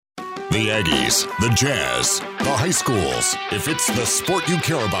The Aggies, the Jazz, the high schools. If it's the sport you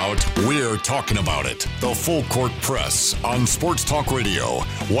care about, we're talking about it. The Full Court Press on Sports Talk Radio,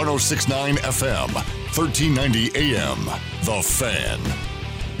 106.9 FM, 1390 AM. The Fan.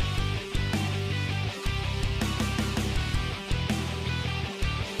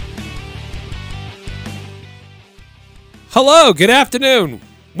 Hello, good afternoon.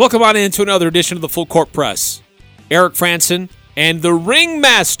 Welcome on into another edition of the Full Court Press. Eric Frandsen and the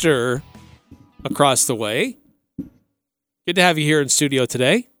Ringmaster across the way. Good to have you here in studio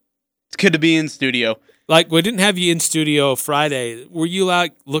today. It's good to be in studio. Like, we didn't have you in studio Friday. Were you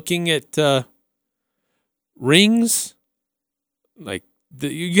like looking at rings? Like,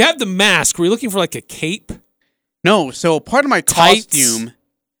 you have the mask. Were you looking for like a cape? No, so part of my costume,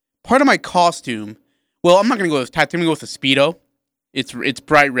 well, I'm not going to go with tights. I'm going to go with a Speedo. It's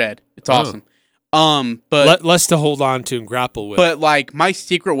bright red. It's awesome. But less to hold on to and grapple with. But like my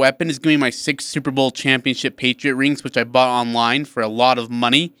secret weapon is going to be my 6 Super Bowl championship Patriot rings, which I bought online for a lot of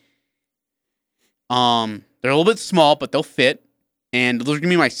money. They're a little bit small, but they'll fit, and those are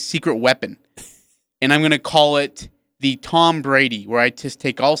going to be my secret weapon. And I'm going to call it the Tom Brady, where I just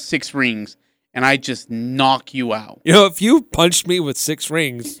take all 6 rings and I just knock you out. You know, if you punched me with 6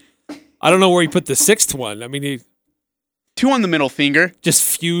 rings, I don't know where you put the 6th one. I mean, you 2 on the middle finger. Just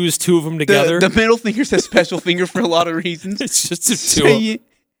fuse 2 of them together. The middle finger's a special finger for a lot of reasons. It's just a 2.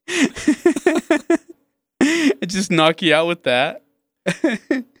 I just knock you out with that.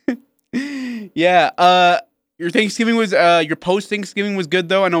 Yeah. Your Thanksgiving was your post Thanksgiving was good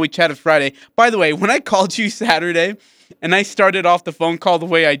though. I know we chatted Friday. By the way, when I called you Saturday and I started off the phone call the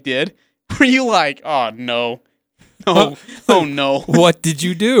way I did, were you like, "Oh no, no, oh no"? What did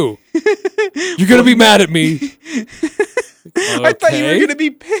you do? You're gonna be mad at me. Okay. I thought you were gonna be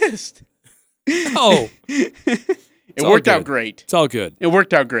pissed. Oh, it worked out great. It's all good. It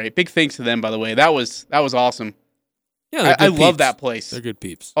worked out great. Big thanks to them, by the way. That was awesome. Yeah, I love that place. They're good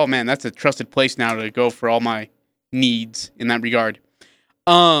peeps. Oh man, that's a trusted place now to go for all my needs in that regard.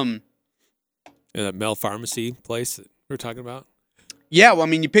 Yeah, that Mel Pharmacy place that we were talking about. Yeah, well, I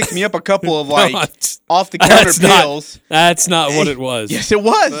mean, you picked me up a couple of like off-the-counter pills. That's not what it was. Yes, it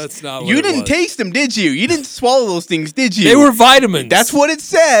was. That's not what you it didn't was. taste them, did you? You didn't swallow those things, did you? They were vitamins. That's what it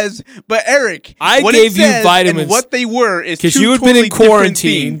says. But Eric, I what gave it you says vitamins and what they were is because two you had totally been in quarantine.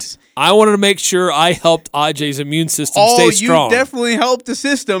 different things. I wanted to make sure I helped Ajay's immune system stay strong. You definitely helped the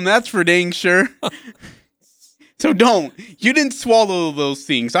system. That's for dang sure. So don't. You didn't swallow those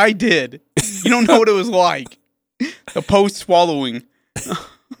things. I did. You don't know what it was like. The post-swallowing.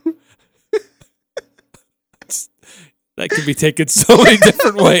 That could be taken so many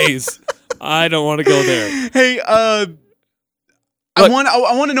different ways. I don't want to go there. Hey, I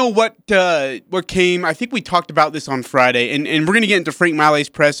want to know what came. I think we talked about this on Friday, and we're going to get into Frank Maile's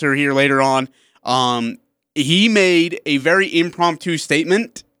presser here later on. He made a very impromptu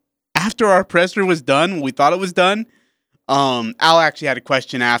statement after our presser was done. When we thought it was done. Al actually had a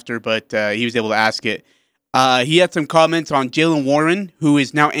question after, but he was able to ask it. He had some comments on Jaylen Warren, who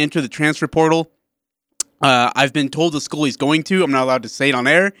is now entered the transfer portal. I've been told the school he's going to. I'm not allowed to say it on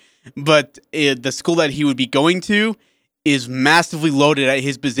air, but the school that he would be going to is massively loaded at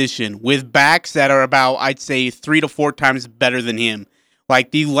his position with backs that are about, I'd say, 3 to 4 times better than him. Like,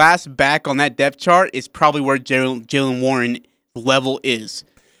 the last back on that depth chart is probably where Jaylen Warren level is.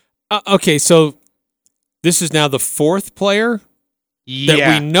 Okay, so this is now the 4th player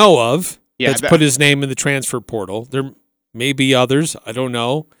that we know of that's put his name in the transfer portal. There may be others. I don't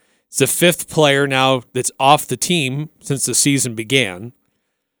know. It's the 5th player now that's off the team since the season began.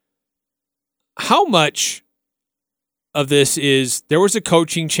 How much of this is there was a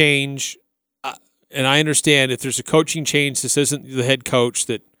coaching change, and I understand if there's a coaching change, this isn't the head coach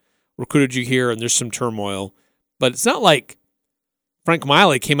that recruited you here, and there's some turmoil. But it's not like Frank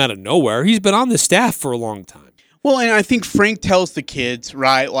Maile came out of nowhere. He's been on the staff for a long time. Well, and I think Frank tells the kids,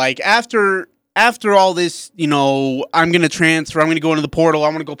 right, like after all this, you know, I'm going to transfer, I'm going to go into the portal, I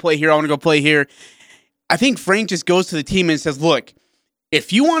want to go play here, I want to go play here. I think Frank just goes to the team and says, look,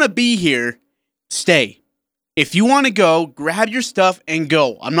 if you want to be here, stay. If you want to go, grab your stuff and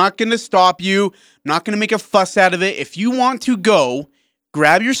go. I'm not going to stop you. I'm not going to make a fuss out of it. If you want to go,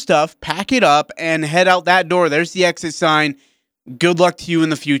 grab your stuff, pack it up, and head out that door. There's the exit sign. Good luck to you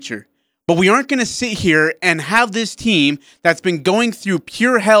in the future. But we aren't going to sit here and have this team that's been going through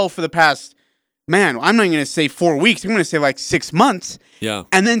pure hell for the past, man, I'm not even going to say 4 weeks. I'm going to say like 6 months. Yeah.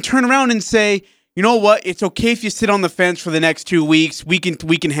 And then turn around and say, you know what? It's okay if you sit on the fence for the next 2 weeks. We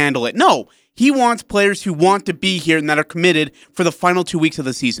can handle it. No. He wants players who want to be here and that are committed for the final 2 weeks of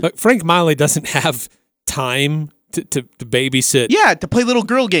the season. But Frank Maile doesn't have time to babysit. Yeah, to play little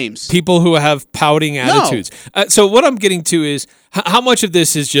girl games. People who have pouting attitudes. So what I'm getting to is how much of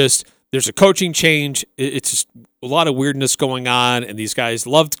this is just there's a coaching change. It's just a lot of weirdness going on, and these guys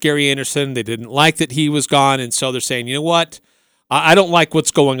loved Gary Anderson. They didn't like that he was gone, and so they're saying, you know what? I don't like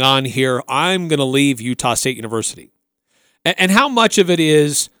what's going on here. I'm going to leave Utah State University. And how much of it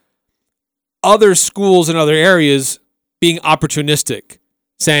is other schools in other areas being opportunistic,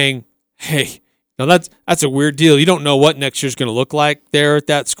 saying, hey, now that's a weird deal. You don't know what next year's going to look like there at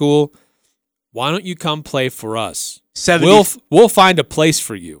that school. Why don't you come play for us? 70, we'll find a place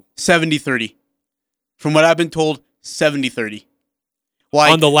for you. 70-30. From what I've been told, 70-30.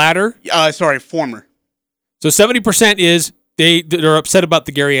 On the latter? Former. So 70% is they're upset about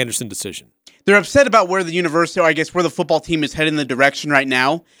the Gary Anderson decision. They're upset about where the university, or I guess where the football team is heading in the direction right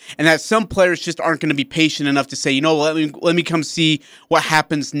now, and that some players just aren't going to be patient enough to say, let me come see what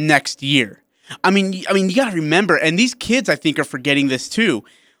happens next year. I mean, you got to remember, and these kids, I think, are forgetting this too.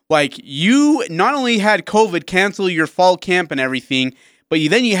 Like, you not only had COVID cancel your fall camp and everything, but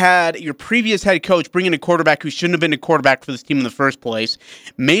then you had your previous head coach bring in a quarterback who shouldn't have been a quarterback for this team in the first place,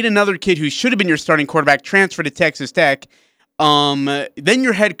 made another kid who should have been your starting quarterback transfer to Texas Tech. Then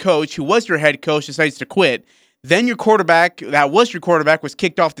your head coach, who was your head coach, decides to quit. Then your quarterback, that was your quarterback, was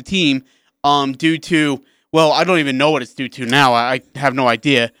kicked off the team due to, well, I don't even know what it's due to now. I have no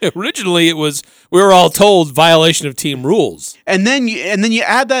idea. Originally, it was, we were all told, violation of team rules. And then you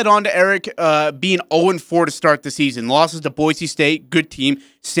add that on to Eric being 0-4 to start the season. Losses to Boise State, good team.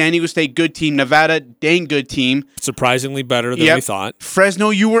 San Diego State, good team. Nevada, dang good team. Surprisingly better than we thought. Fresno,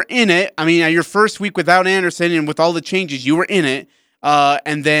 you were in it. I mean, your first week without Anderson and with all the changes, you were in it.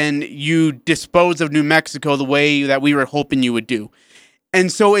 And then you dispose of New Mexico the way that we were hoping you would do. And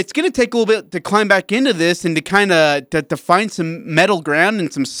so it's going to take a little bit to climb back into this and to kind of to find some middle ground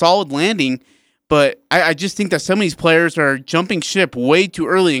and some solid landing. But I just think that some of these players are jumping ship way too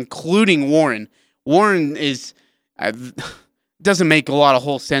early, including Warren. Warren doesn't make a lot of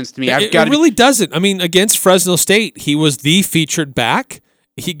whole sense to me. It really doesn't. I mean, against Fresno State, he was the featured back.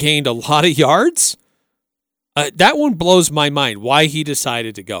 He gained a lot of yards. That one blows my mind, why he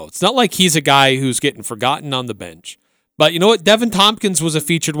decided to go. It's not like he's a guy who's getting forgotten on the bench. But you know what? Devin Tompkins was a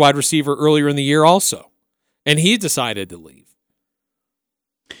featured wide receiver earlier in the year also, and he decided to leave.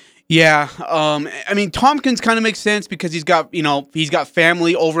 Yeah, I mean, Tompkins kind of makes sense because he's got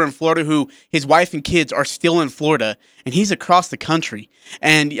family over in Florida who his wife and kids are still in Florida, and he's across the country.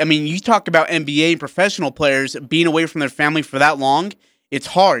 And I mean, you talk about NBA and professional players being away from their family for that long, it's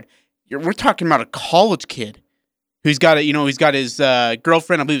hard. We're talking about a college kid who's got he's got his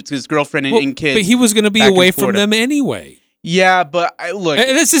girlfriend. I believe it's his girlfriend and kids. But he was going to be away from them anyway. Yeah, but look,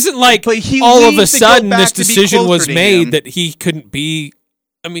 and this isn't like all of a sudden this decision was made that he couldn't be.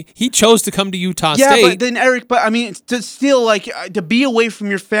 I mean, he chose to come to Utah State. Yeah, but then Eric, to still to be away from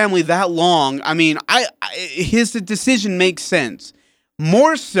your family that long. I mean, his decision makes sense.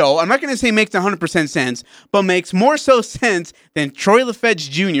 More so, I'm not going to say makes 100% sense, but makes more so sense than Troy LaFetch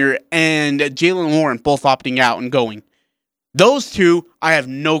Jr. and Jalen Warren both opting out and going. Those two, I have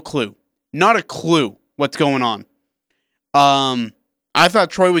no clue. Not a clue what's going on. I thought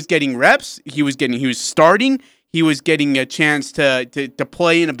Troy was getting reps. He was starting. He was getting a chance to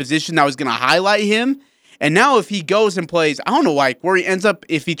play in a position that was going to highlight him. And now if he goes and plays, I don't know where he ends up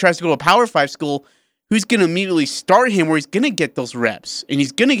if he tries to go to a Power 5 school, who's going to immediately start him where he's going to get those reps. And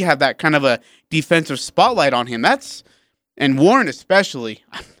he's going to have that kind of a defensive spotlight on him. And Warren especially,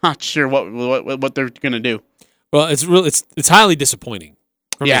 I'm not sure what they're going to do. Well, it's highly disappointing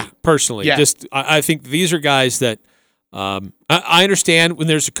for me, personally. Yeah. Just I think these are guys that I understand when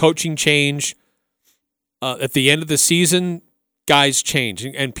there's a coaching change at the end of the season, guys change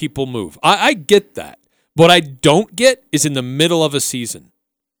and people move. I get that. What I don't get is in the middle of a season.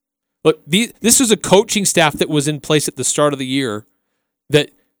 Look, this was a coaching staff that was in place at the start of the year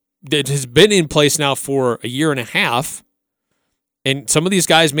that has been in place now for a year and a half. And some of these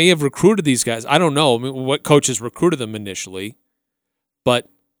guys may have recruited these guys. I don't know what coaches recruited them initially, but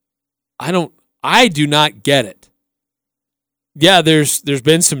I do not get it. Yeah, there's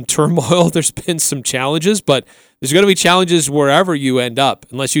been some turmoil, there's been some challenges, but there's going to be challenges wherever you end up,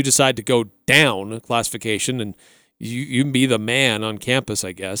 unless you decide to go down a classification and you can be the man on campus,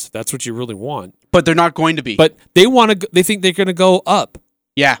 I guess. That's what you really want. But they're not going to be. But they think they're going to go up.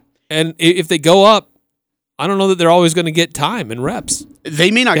 Yeah. And if they go up, I don't know that they're always going to get time and reps.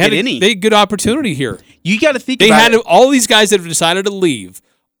 They may not get any. They had a good opportunity here. You got to think about it. All these guys that have decided to leave,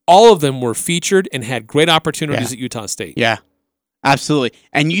 all of them were featured and had great opportunities at Utah State. Yeah, absolutely.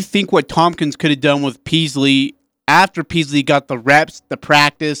 And you think what Tompkins could have done with Peasley after Peasley got the reps, the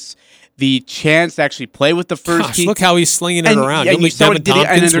practice, the chance to actually play with the first team. Look how he's slinging it around. And you saw what he did,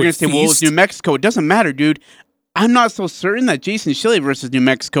 and then they're going to say, Feast. well, it's New Mexico. It doesn't matter, dude. I'm not so certain that Jason Shilley versus New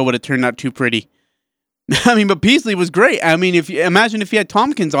Mexico would have turned out too pretty. I mean, but Peasley was great. I mean, imagine if you had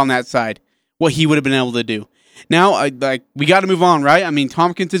Tompkins on that side, what he would have been able to do. Now, we got to move on, right? I mean,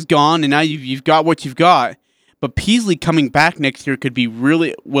 Tompkins is gone, and now you've got what you've got. But Peasley coming back next year could be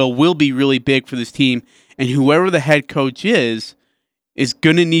will be really big for this team. And whoever the head coach is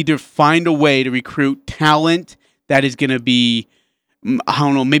going to need to find a way to recruit talent that is going to be, I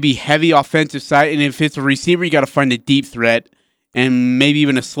don't know, maybe heavy offensive side. And if it's a receiver, you got to find a deep threat and maybe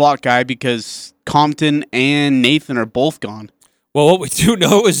even a slot guy because Compton and Nathan are both gone. Well, what we do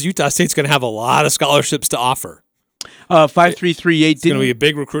know is Utah State's going to have a lot of scholarships to offer. 5338. It's going to be a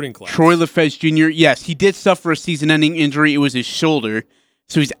big recruiting class. Troy Lefebvre Jr., yes, he did suffer a season-ending injury. It was his shoulder,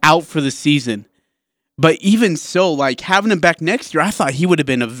 so he's out for the season. But even so, having him back next year, I thought he would have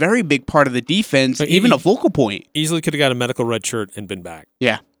been a very big part of the defense, even a focal point. Easily could have got a medical red shirt and been back.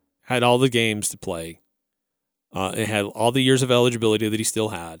 Yeah. Had all the games to play. It had all the years of eligibility that he still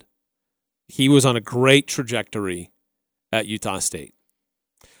had. He was on a great trajectory at Utah State.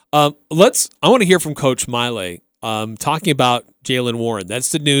 I want to hear from Coach Maile talking about Jaylen Warren.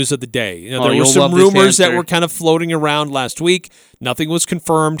 That's the news of the day. There were some rumors that were kind of floating around last week. Nothing was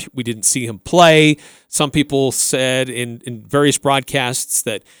confirmed. We didn't see him play. Some people said in various broadcasts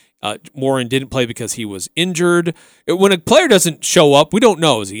that Warren didn't play because he was injured. When a player doesn't show up, we don't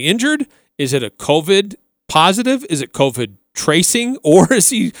know. Is he injured? Is it a COVID positive? Is it COVID tracing? Or is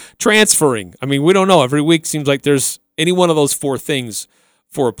he transferring? I mean, we don't know. Every week seems like there's any one of those four things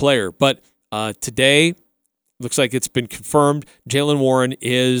for a player. But today, looks like it's been confirmed. Jaylen Warren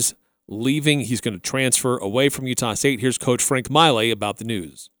is leaving. He's going to transfer away from Utah State. Here's Coach Frank Maile about the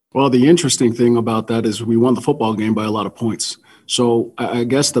news. Well, the interesting thing about that is we won the football game by a lot of points. So I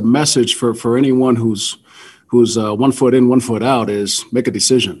guess the message for anyone who's 1 foot in, 1 foot out is make a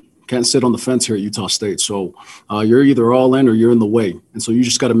decision. Can't sit on the fence here at Utah State. So you're either all in or you're in the way. And so you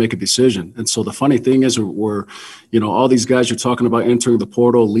just got to make a decision. And so the funny thing is we're all these guys you're talking about entering the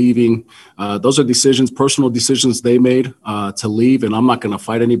portal, leaving, those are decisions, personal decisions they made to leave. And I'm not going to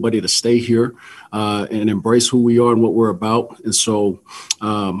fight anybody to stay here and embrace who we are and what we're about. And so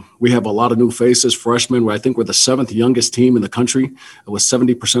we have a lot of new faces, freshmen. I think we're the 7th youngest team in the country. With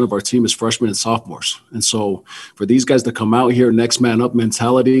 70% of our team is freshmen and sophomores. And so for these guys to come out here, next man up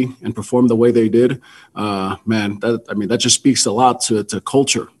mentality, and perform the way they did, that just speaks a lot to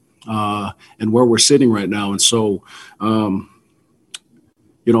culture and where we're sitting right now. And so, for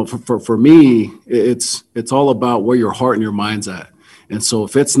me, it's all about where your heart and your mind's at. And so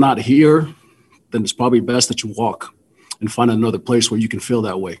if it's not here, then it's probably best that you walk and find another place where you can feel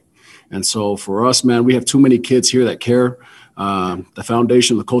that way. And so for us, man, we have too many kids here that care. The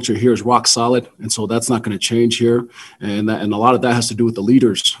foundation, the culture here is rock solid. And so that's not going to change here. And a lot of that has to do with the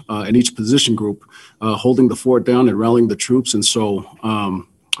leaders in each position group, holding the fort down and rallying the troops. And so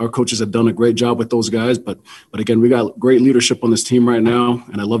our coaches have done a great job with those guys. But again, we got great leadership on this team right now.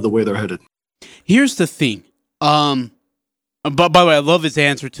 And I love the way they're headed. Here's the thing. But by the way, I love his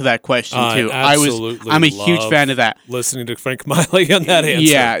answer to that question too. I'm a huge fan of that. Listening to Frank Maile on that answer.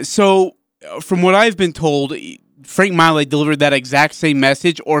 Yeah. So from what I've been told, Frank Maile delivered that exact same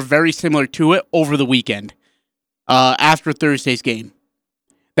message or very similar to it over the weekend after Thursday's game.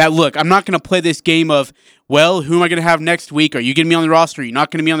 That, look, I'm not going to play this game of, well, who am I going to have next week? Are you going to be on the roster? Are you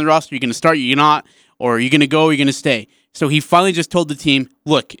not going to be on the roster? Are you going to start? Are you not? Or are you going to go? Are you going to stay? So he finally just told the team,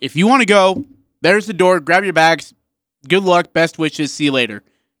 look, if you want to go, there's the door. Grab your bags. Good luck. Best wishes. See you later.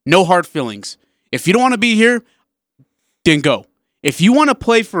 No hard feelings. If you don't want to be here, then go. If you want to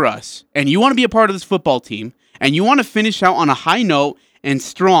play for us and you want to be a part of this football team and you want to finish out on a high note and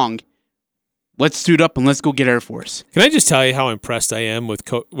strong, let's suit up and let's go get Air Force. Can I just tell you how impressed I am with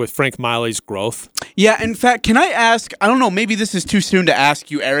Frank Miley's growth? Yeah, in fact, can I ask, I don't know, maybe this is too soon to ask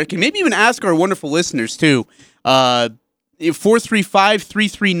you, Eric, and maybe even ask our wonderful listeners too.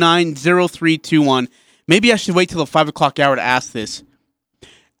 435-339-0321. Maybe I should wait till the 5 o'clock hour to ask this.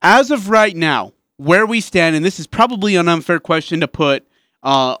 As of right now, where we stand, and this is probably an unfair question to put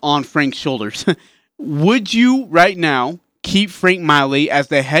on Frank's shoulders, would you right now keep Frank Maile as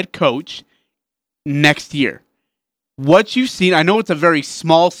the head coach next year? What you've seen, I know it's a very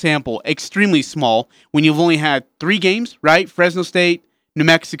small sample, extremely small, when you've only had 3 games, right? Fresno State, New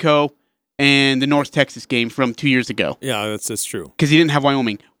Mexico, and the North Texas game from 2 years ago. Yeah, that's true. Because he didn't have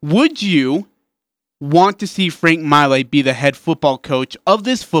Wyoming. Would you want to see Frank Maile be the head football coach of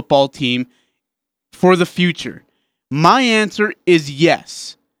this football team for the future? My answer is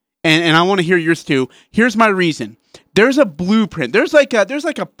yes. and I want to hear yours too. Here's my reason. There's a blueprint. There's like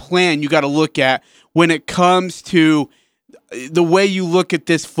a plan you got to look at when it comes to the way you look at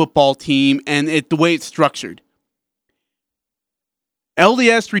this football team and the way it's structured.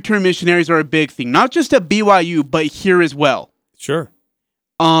 LDS return missionaries are a big thing, not just at BYU, but here as well. Sure.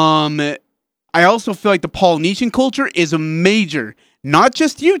 I also feel like the Polynesian culture is a major, not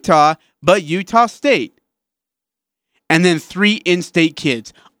just Utah, but Utah State. And then 3 in-state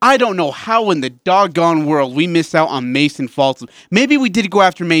kids. I don't know how in the doggone world we missed out on Mason Falls. Maybe we did go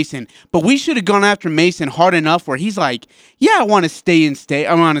after Mason, but we should have gone after Mason hard enough where he's like, yeah, I want to stay in state.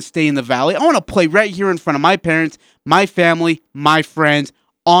 I want to stay in the Valley. I want to play right here in front of my parents, my family, my friends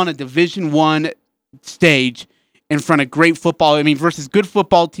on a Division I stage in front of great football. I mean, versus good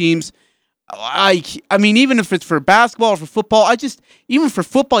football teams. I mean, even if it's for basketball or for football, even for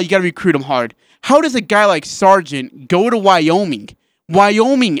football, you got to recruit them hard. How does a guy like Sargent go to Wyoming?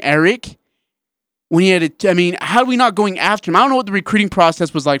 Wyoming, Eric. When he had how are we not going after him? I don't know what the recruiting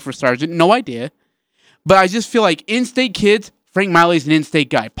process was like for Sargent. No idea. But I just feel like in-state kids, Frank Miley's an in-state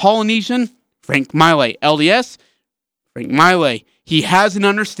guy. Polynesian, Frank Maile. LDS, Frank Maile. He has an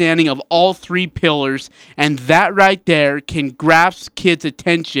understanding of all 3 pillars, and that right there can grasp kids'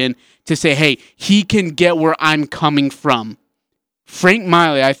 attention to say, hey, he can get where I'm coming from. Frank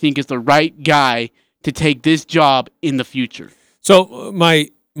Maile, I think, is the right guy to take this job in the future. So my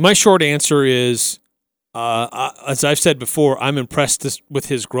short answer is, as I've said before, I'm impressed with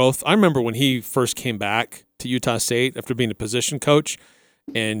his growth. I remember when he first came back to Utah State after being a position coach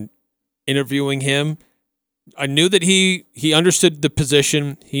and interviewing him. I knew that he understood the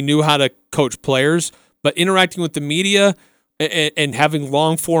position. He knew how to coach players, but interacting with the media and having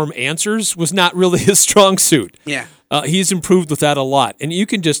long-form answers was not really his strong suit. Yeah. He's improved with that a lot. And you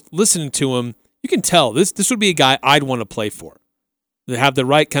can just listen to him. You can tell this would be a guy I'd want to play for. They have the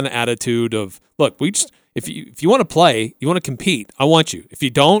right kind of attitude of, look, if you want to play, you want to compete, I want you. If you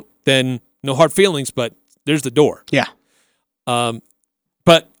don't, then no hard feelings, but there's the door. Yeah.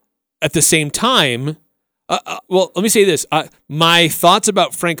 But at the same time, well, let me say this. My thoughts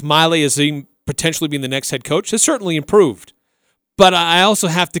about Frank Maile as potentially being the next head coach has certainly improved. But I also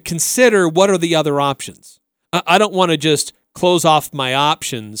have to consider what are the other options. I don't want to just close off my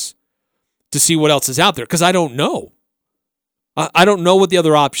options to see what else is out there because I don't know. I don't know what the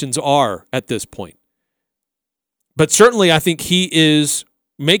other options are at this point. But certainly I think he is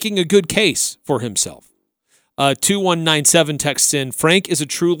making a good case for himself. 2197 texts in, Frank is a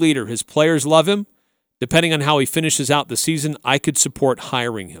true leader. His players love him. Depending on how he finishes out the season, I could support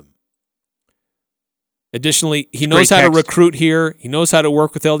hiring him. Additionally, he knows how to recruit here. He knows how to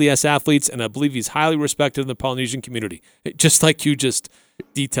work with LDS athletes, and I believe he's highly respected in the Polynesian community, just like you just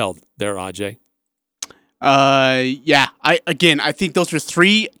detailed there, Ajay. Yeah. I think those are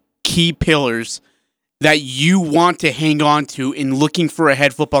 3 key pillars that you want to hang on to in looking for a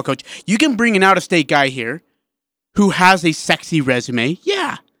head football coach. You can bring an out-of-state guy here who has a sexy resume,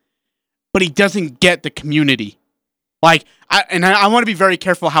 yeah, but he doesn't get the community. Like, I want to be very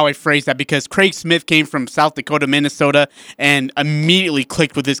careful how I phrase that because Craig Smith came from South Dakota, Minnesota, and immediately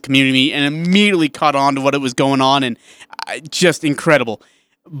clicked with his community and immediately caught on to what it was going on, and just incredible.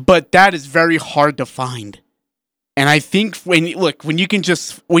 But that is very hard to find. And I think when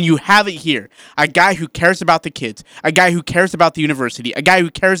you have it here, a guy who cares about the kids, a guy who cares about the university, a guy who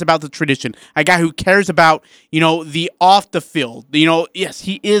cares about the tradition, a guy who cares about, the off the field, yes,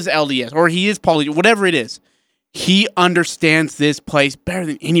 he is LDS or he is poly, whatever it is. He understands this place better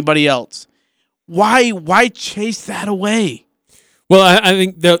than anybody else. Why chase that away? Well, I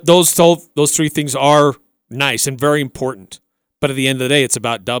think those 3 things are nice and very important. But at the end of the day, it's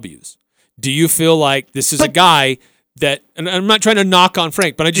about W's. Do you feel like this is a guy that, and I'm not trying to knock on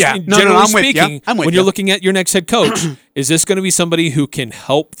Frank, but generally speaking, when you're looking at your next head coach, is this going to be somebody who can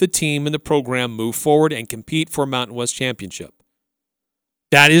help the team and the program move forward and compete for a Mountain West championship?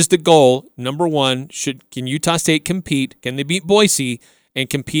 That is the goal. Number 1, can Utah State compete? Can they beat Boise and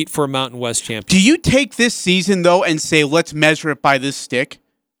compete for a Mountain West championship? Do you take this season, though, and say, let's measure it by this stick?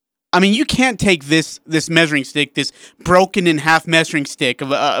 I mean, you can't take this measuring stick, this broken in half measuring stick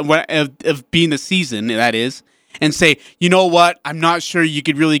of being the season, that is, and say, you know what? I'm not sure you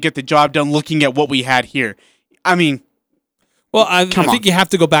could really get the job done looking at what we had here. I mean, well, I think you have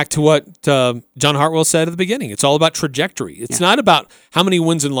to go back to what John Hartwell said at the beginning. It's all about trajectory. It's not about how many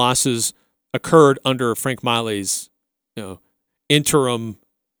wins and losses occurred under Frank Maile's interim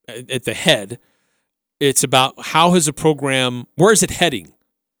at the head. It's about how is a program, where is it heading?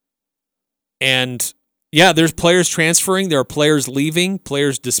 And, yeah, there's players transferring. There are players leaving,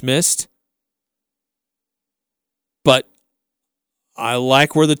 players dismissed. But I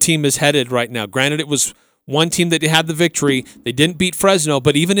like where the team is headed right now. Granted, it was one team that had the victory. They didn't beat Fresno,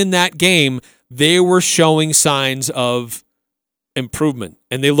 but even in that game, they were showing signs of improvement,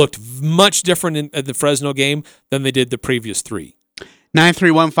 and they looked much different in the Fresno game than they did the previous three.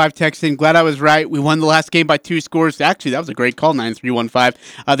 9315 text in. Glad I was right. We won the last game by 2 scores. Actually, that was a great call,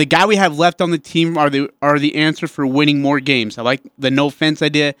 9315. The guy we have left on the team are the answer for winning more games. I like the no offense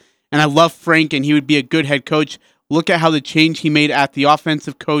idea, and I love Frank, and he would be a good head coach. Look at how the change he made at the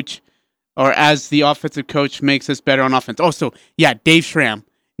offensive coach, or as the offensive coach, makes us better on offense. Oh, so, yeah, Dave Schramm.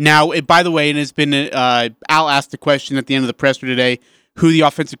 Now, by the way, and it's been Al asked the question at the end of the presser today, who the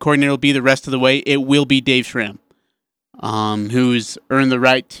offensive coordinator will be the rest of the way. It will be Dave Schramm. Who's earned the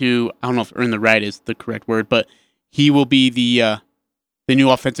right to, I don't know if earn the right is the correct word, but he will be the new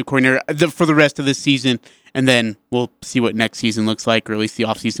offensive coordinator for the rest of this season, and then we'll see what next season looks like, or at least the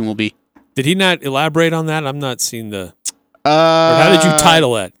offseason will be. Did he not elaborate on that? I'm not seeing the... or how did you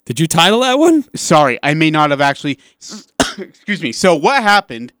title that? Did you title that one? Sorry, I may not have actually... Excuse me. So what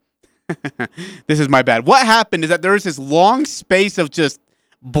happened... This is my bad. What happened is that there was this long space of just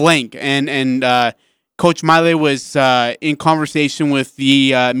blank, and Coach Maile was in conversation with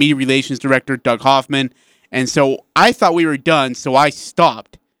the media relations director, Doug Hoffman, and so I thought we were done, so I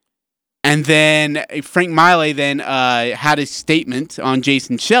stopped. And then Frank Maile then had a statement on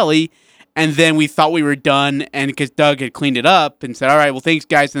Jason Shelley, and then we thought we were done, and because Doug had cleaned it up and said, all right, well, thanks,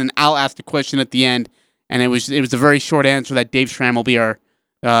 guys, and then Al asked a question at the end, and it was a very short answer that Dave Schramm will be our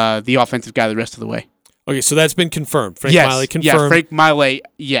the offensive guy the rest of the way. Okay, so that's been confirmed. Frank yes, Maile confirmed. Yeah, Frank Maile,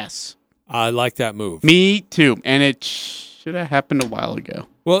 yes. I like that move. Me too, and it should have happened a while ago.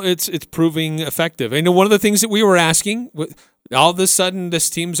 Well, it's proving effective. And one of the things that we were asking, all of a sudden this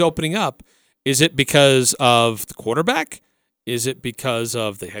team's opening up, is it because of the quarterback? Is it because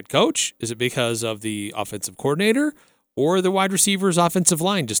of the head coach? Is it because of the offensive coordinator? Or the wide receivers' offensive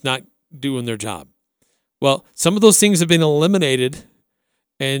line just not doing their job? Well, some of those things have been eliminated,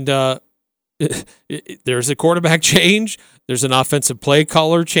 and there's a quarterback change. There's an offensive play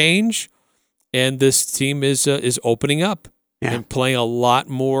caller change. And this team is opening up and playing a lot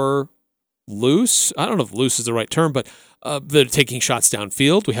more loose. I don't know if loose is the right term, but they're taking shots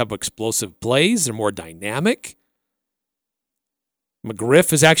downfield. We have explosive plays. They're more dynamic.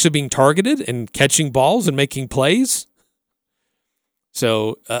 McGriff is actually being targeted and catching balls and making plays.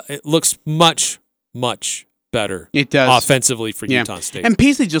 So it looks much, much better. It does. Offensively for Utah State. And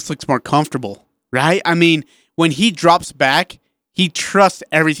Peasley just looks more comfortable, right? I mean, when he drops back, he trusts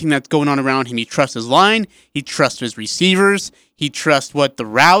everything that's going on around him. He trusts his line. He trusts his receivers. He trusts the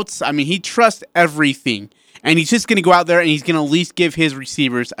routes. I mean, he trusts everything. And he's just going to go out there and he's going to at least give his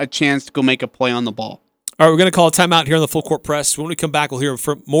receivers a chance to go make a play on the ball. All right, we're going to call a timeout here on the Full Court Press. When we come back, we'll hear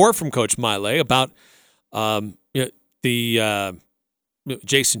more from Coach Maile about the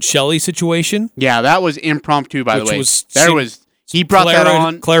Jason Shelley situation. Yeah, that was impromptu, by the way. He brought that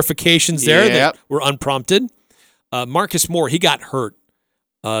on. Clarifications there that were unprompted. Marcus Moore, he got hurt.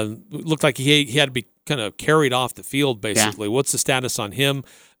 Looked like he had to be kind of carried off the field, basically. Yeah. What's the status on him?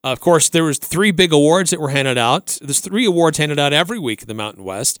 Of course, there was 3 big awards that were handed out. There's 3 awards handed out every week in the Mountain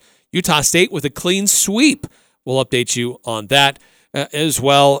West. Utah State with a clean sweep. We'll update you on that as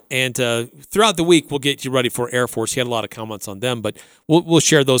well. And throughout the week, we'll get you ready for Air Force. He had a lot of comments on them, but we'll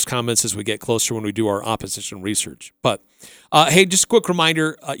share those comments as we get closer when we do our opposition research. But, hey, just a quick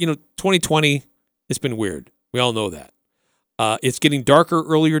reminder, 2020, it's been weird. We all know that. It's getting darker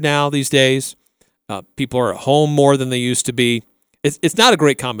earlier now these days. People are at home more than they used to be. It's not a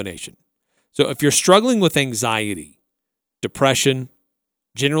great combination. So if you're struggling with anxiety, depression,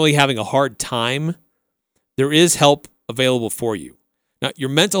 generally having a hard time, there is help available for you. Now, your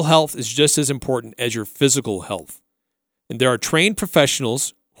mental health is just as important as your physical health. And there are trained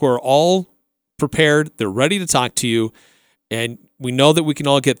professionals who are all prepared. They're ready to talk to you. And we know that we can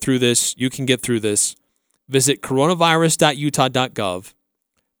all get through this. You can get through this. Visit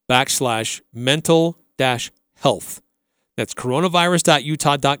coronavirus.utah.gov/mental-health. That's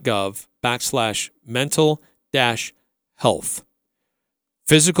coronavirus.utah.gov/mental-health.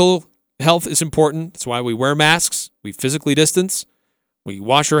 Physical health is important. That's why we wear masks. We physically distance. We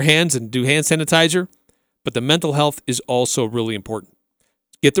wash our hands and do hand sanitizer. But the mental health is also really important.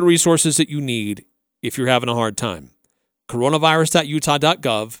 Get the resources that you need if you're having a hard time.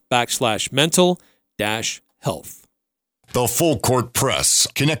 coronavirus.utah.gov/mental-health. The Full Court Press.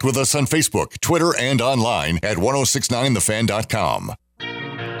 Connect with us on Facebook, Twitter, and online at 1069thefan.com.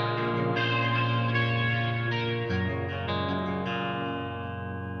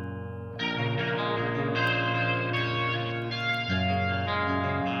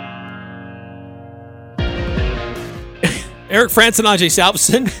 Eric Frandsen, Ajay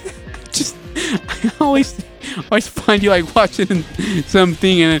Salvesen. I always find you like watching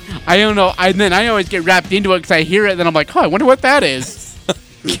something, and I don't know. Then I always get wrapped into it because I hear it, and then I'm like, oh, I wonder what that is.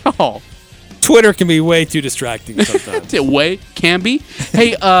 Oh. Twitter can be way too distracting sometimes. It can be.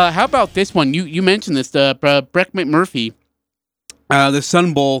 Hey, how about this one? You mentioned this. Breck McMurphy. The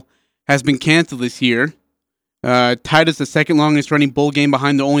Sun Bowl has been canceled this year. Tied as the second longest running bowl game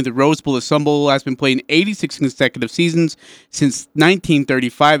behind only the Rose Bowl. The Sun Bowl has been played in 86 consecutive seasons since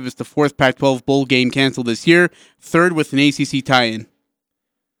 1935. It's the fourth Pac-12 bowl game canceled this year. Third with an ACC tie-in.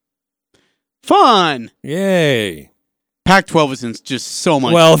 Fun! Yay. Pac-12 is in just so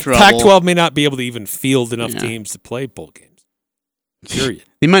much trouble. Pac-12 may not be able to even field enough teams to play bowl games. Period.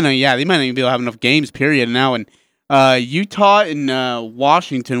 They might not even be able to have enough games, period, now. And Utah and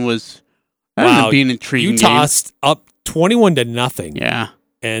Washington was being intriguing. Utah's up 21-0. Yeah.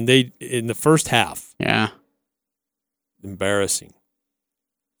 And they in the first half. Yeah. Embarrassing.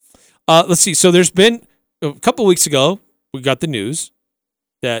 Let's see. So there's been a couple weeks ago, we got the news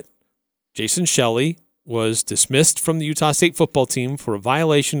that Jason Shelley was dismissed from the Utah State football team for a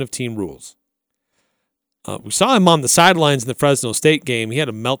violation of team rules. We saw him on the sidelines in the Fresno State game. He had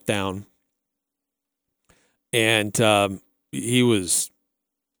a meltdown, and it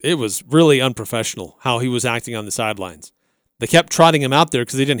was really unprofessional how he was acting on the sidelines. They kept trotting him out there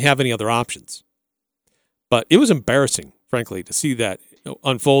because they didn't have any other options. But it was embarrassing, frankly, to see that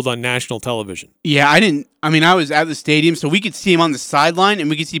unfold on national television. Yeah, I was at the stadium, so we could see him on the sideline, and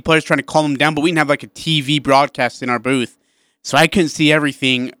we could see players trying to calm him down, but we didn't have like a TV broadcast in our booth. So I couldn't see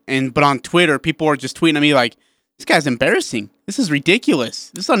everything. But on Twitter, people were just tweeting at me like, this guy's embarrassing. This is ridiculous.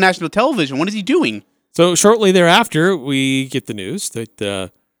 This is on national television. What is he doing? So shortly thereafter, we get the news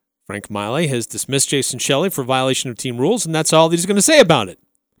that Frank Maile has dismissed Jason Shelley for violation of team rules, and that's all that he's going to say about it.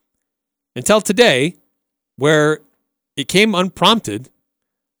 Until today, where it came unprompted.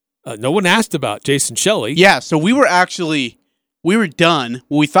 No one asked about Jason Shelley. Yeah, so we were done.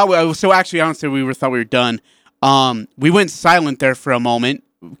 We thought honestly, we thought we were done. We went silent there for a moment.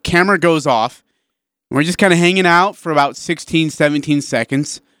 Camera goes off. We're just kind of hanging out for about 16, 17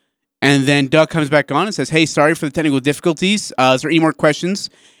 seconds. And then Doug comes back on and says, hey, sorry for the technical difficulties. Is there any more questions?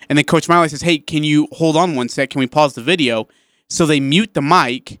 And then Coach Maile says, hey, can you hold on one sec? Can we pause the video? So they mute the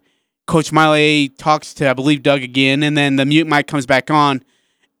mic. Coach Maile talks to, I believe, Doug again. And then the mute mic comes back on.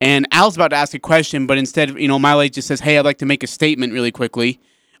 And Al's about to ask a question, but instead, Maile just says, hey, I'd like to make a statement really quickly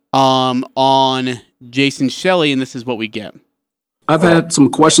on Jason Shelley, and this is what we get. I've had some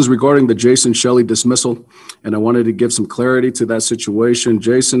questions regarding the Jason Shelley dismissal, and I wanted to give some clarity to that situation.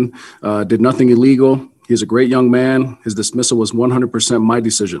 Jason did nothing illegal. He's a great young man. His dismissal was 100% my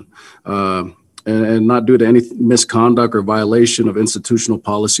decision, and not due to any misconduct or violation of institutional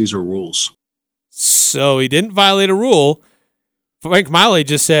policies or rules. So he didn't violate a rule. Frank Maile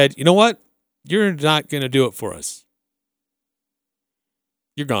just said, you know what? You're not going to do it for us.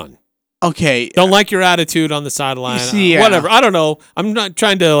 You're gone. Okay. Don't like your attitude on the sideline. See, whatever. I don't know. I'm not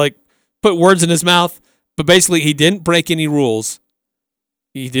trying to put words in his mouth, but basically he didn't break any rules.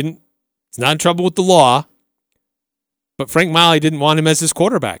 He's not in trouble with the law. But Frank Maile didn't want him as his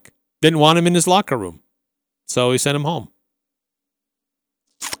quarterback. Didn't want him in his locker room. So he sent him home.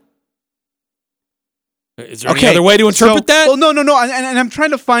 Is there any other way to interpret that? Well, no. And I'm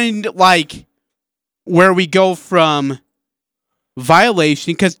trying to find, where we go from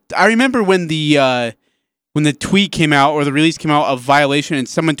violation, because I remember when the tweet came out, or the release came out of violation, and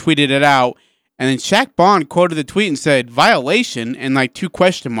someone tweeted it out, and then Shaq Bond quoted the tweet and said, violation, and 2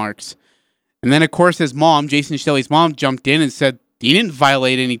 question marks. And then, of course, his mom, Jason Shelley's mom, jumped in and said, he didn't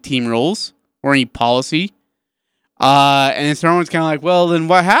violate any team rules or any policy. And so everyone's kind of like, well, then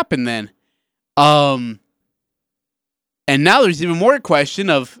what happened then? And now there's even more question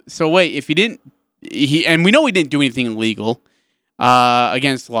of, so wait, if and we know he didn't do anything illegal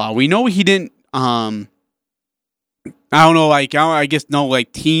against the law. We know he didn't, I don't know, I guess no,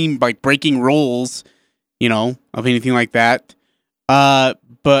 team, breaking rules, of anything like that.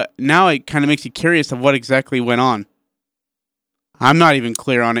 But now it kind of makes you curious of what exactly went on. I'm not even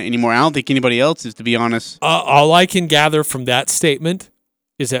clear on it anymore. I don't think anybody else is, to be honest. All I can gather from that statement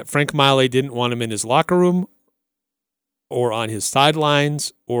is that Frank Maile didn't want him in his locker room or on his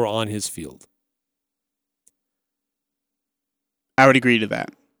sidelines or on his field. I would agree to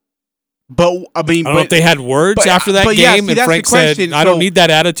that. But I don't know if they had words after that game, and Frank said, I don't need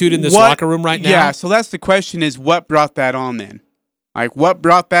that attitude in this locker room right now. Yeah, so that's the question, is what brought that on then? What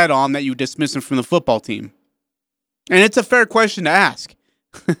brought that on that you dismiss him from the football team? And it's a fair question to ask.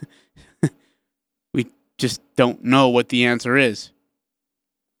 We just don't know what the answer is.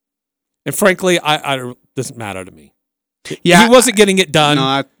 And frankly, it doesn't matter to me. Yeah, he wasn't getting it done.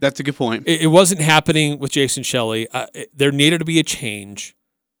 No, that's a good point. It wasn't happening with Jason Shelley. There needed to be a change.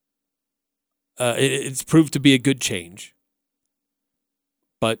 It's proved to be a good change.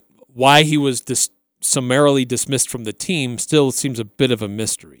 But why he was summarily dismissed from the team still seems a bit of a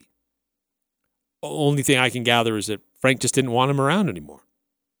mystery. Only thing I can gather is that Frank just didn't want him around anymore.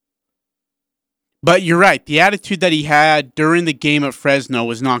 But you're right. The attitude that he had during the game at Fresno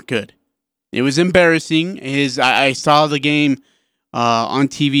was not good. It was embarrassing. I saw the game on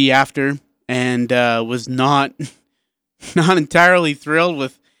TV after and was not entirely thrilled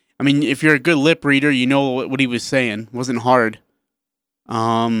with. I mean, if you're a good lip reader, you know what he was saying. It wasn't hard.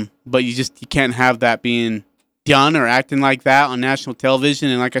 But you can't have that being done or acting like that on national television.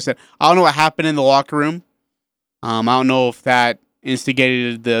 And like I said, I don't know what happened in the locker room. I don't know if that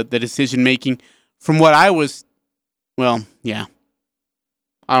instigated the decision making. From what I was, yeah,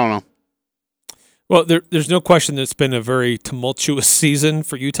 I don't know. Well, there's no question that it's been a very tumultuous season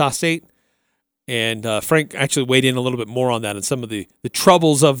for Utah State. And Frank actually weighed in a little bit more on that and some of the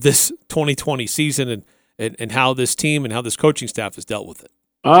troubles of this 2020 season and how this team and how this coaching staff has dealt with it.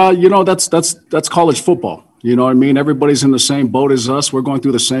 That's college football. You know what I mean? Everybody's in the same boat as us. We're going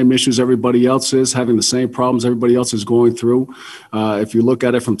through the same issues everybody else is, having the same problems everybody else is going through. If you look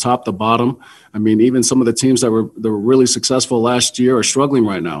at it from top to bottom, I mean, even some of the teams that were really successful last year are struggling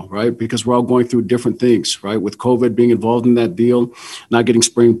right now, right? Because we're all going through different things, right? With COVID being involved in that deal, not getting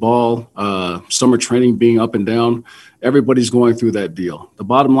spring ball, summer training being up and down, everybody's going through that deal. The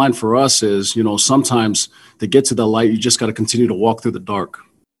bottom line for us is, sometimes to get to the light, you just got to continue to walk through the dark.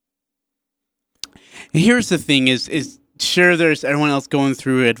 Here's the thing is sure there's everyone else going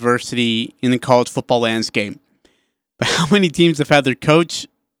through adversity in the college football landscape. But how many teams have had their coach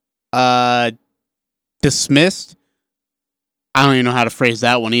dismissed? I don't even know how to phrase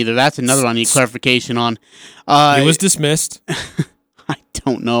that one either. That's another one I need clarification on. He was dismissed. I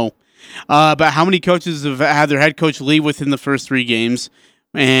don't know. But how many coaches have had their head coach leave within the first 3 games?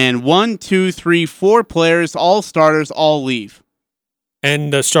 And 1, 2, 3, 4 players, all starters, all leave.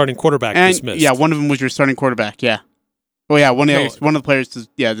 And the starting quarterback dismissed. Yeah, one of them was your starting quarterback, yeah. Oh, yeah, one of the players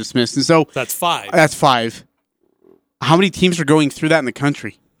dismissed. And so that's 5. That's 5. How many teams are going through that in the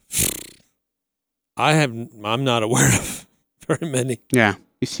country? I'm not aware of very many. Yeah.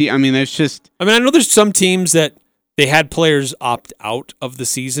 You see, I mean, there's just... I know there's some teams that they had players opt out of the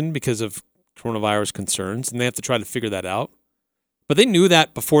season because of coronavirus concerns, and they have to try to figure that out. But they knew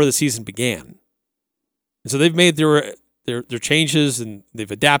that before the season began. And so they've made their changes, and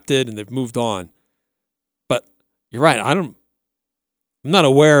they've adapted, and they've moved on. But you're right. I'm not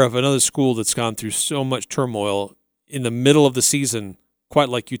aware of another school that's gone through so much turmoil in the middle of the season, quite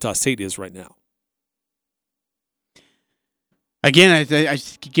like Utah State is right now. Again, I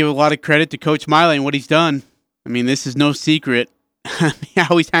just give a lot of credit to Coach Maile and what he's done. I mean, this is no secret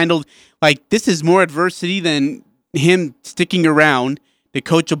how he's handled. Like, this is more adversity than him sticking around to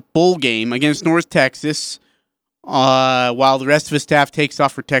coach a bowl game against North Texas while the rest of his staff takes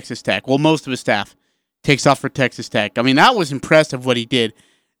off for Texas Tech. Well, most of his staff takes off for Texas Tech. I mean, that was impressive what he did.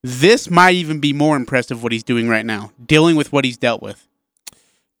 This might even be more impressive what he's doing right now, dealing with what he's dealt with.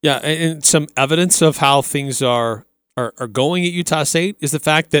 Yeah, and some evidence of how things are going at Utah State is the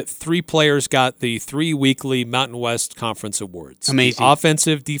fact that 3 players got the 3 weekly Mountain West Conference Awards. Amazing. The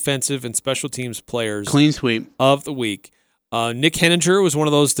offensive, defensive, and special teams players. Clean sweep. Of the week. Nick Henninger was one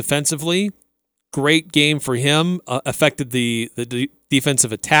of those defensively. Great game for him. Affected the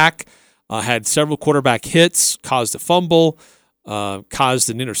defensive attack. Had several quarterback hits. Caused a fumble. Caused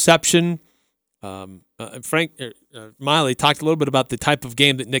an interception. Frank Maile talked a little bit about the type of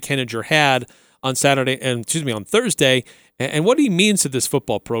game that Nick Henninger had on Thursday, and what he means to this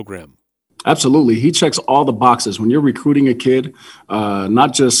football program. Absolutely. He checks all the boxes. When you're recruiting a kid,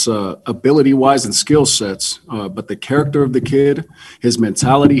 not just ability-wise and skill sets, but the character of the kid, his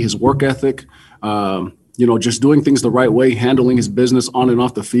mentality, his work ethic, just doing things the right way, handling his business on and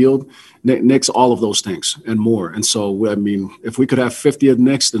off the field. Nick's all of those things and more. And so, I mean, if we could have 50 of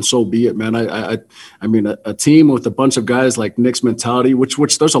Nick's, then so be it, man. I mean, a team with a bunch of guys like Nick's mentality,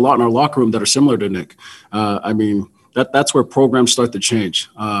 which there's a lot in our locker room that are similar to Nick. That's where programs start to change.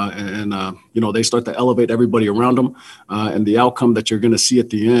 They start to elevate everybody around them. And the outcome that you're going to see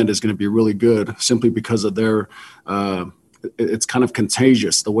at the end is going to be really good simply because of their it's kind of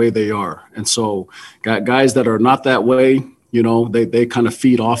contagious the way they are. And so guys that are not that way, they kind of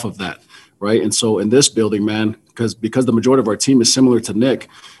feed off of that. Right. And so in this building, man, because the majority of our team is similar to Nick,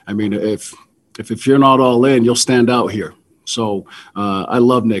 I mean, if you're not all in, you'll stand out here. So I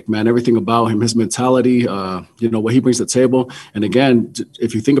love Nick, man. Everything about him, his mentality, what he brings to the table. And again,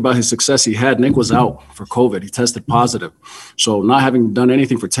 if you think about his success he had, Nick was out for COVID. He tested positive. So not having done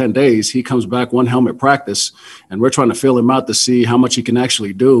anything for 10 days, he comes back one helmet practice, and we're trying to feel him out to see how much he can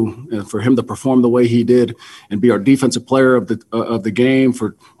actually do. And for him to perform the way he did and be our defensive player of the game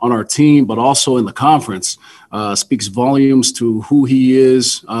on our team, but also in the conference, speaks volumes to who he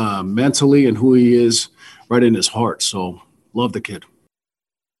is mentally and who he is right in his heart. So love the kid.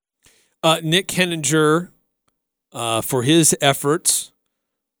 Nick Henninger, for his efforts,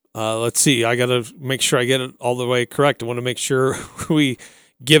 let's see, I got to make sure I get it all the way correct. I want to make sure we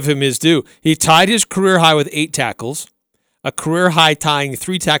give him his due. He tied his career high with 8 tackles, a career high tying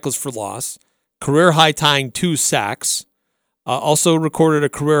 3 tackles for loss, career high tying 2 sacks, also recorded a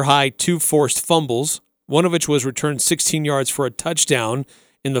career high 2 forced fumbles, one of which was returned 16 yards for a touchdown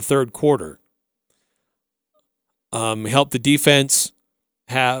in the third quarter. Helped the defense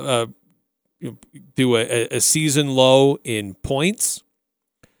do a season low in points,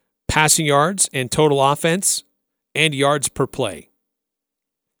 passing yards, and total offense, and yards per play.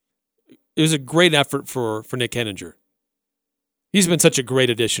 It was a great effort for Nick Henninger. He's been such a great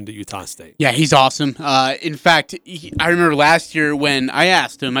addition to Utah State. Yeah, he's awesome. In fact, I remember last year when I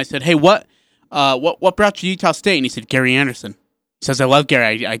asked him, I said, "Hey, what brought you to Utah State?" And he said, "Gary Anderson." He says, "I love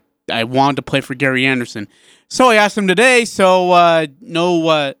Gary. I wanted to play for Gary Anderson." So I asked him today,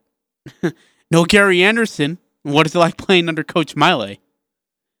 no Gary Anderson. What is it like playing under Coach Maile?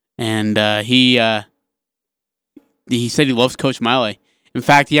 And he said he loves Coach Maile. In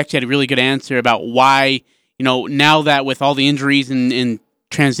fact, he actually had a really good answer about why, now that with all the injuries and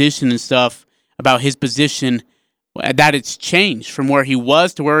transition and stuff, about his position, that it's changed from where he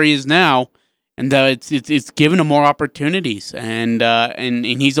was to where he is now. And it's given him more opportunities, and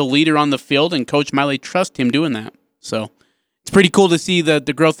he's a leader on the field, and Coach Maile trusts him doing that. So it's pretty cool to see the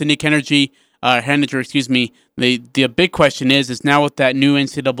growth of Nick Henninger. The big question is now with that new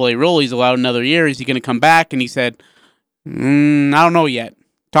NCAA rule, he's allowed another year. Is he going to come back? And he said, I don't know yet.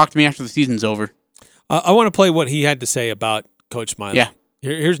 Talk to me after the season's over. I want to play what he had to say about Coach Maile. Yeah.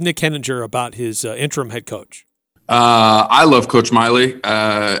 Here's Nick Henninger about his interim head coach. I love Coach Maile.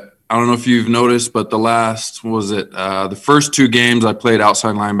 I don't know if you've noticed, but the first 2 games I played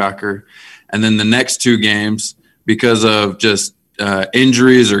outside linebacker, and then the next 2 games, because of just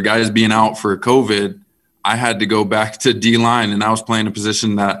injuries or guys being out for COVID, I had to go back to D-line, and I was playing a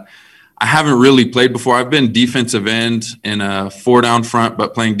position that I haven't really played before. I've been defensive end in a 4-down front,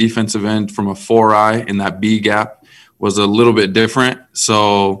 but playing defensive end from a 4-eye in that B gap was a little bit different.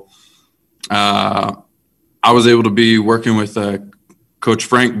 So I was able to be working with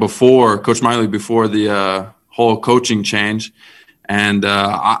Coach Maile before the whole coaching change. And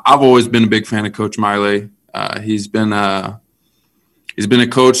I've always been a big fan of Coach Maile. He's been a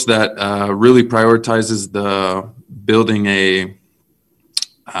coach that really prioritizes the building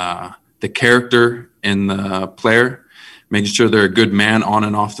the character in the player, making sure they're a good man on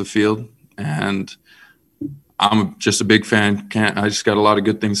and off the field. And I'm just a big fan. I just got a lot of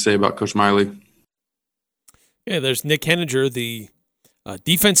good things to say about Coach Maile. Yeah, there's Nick Henninger, the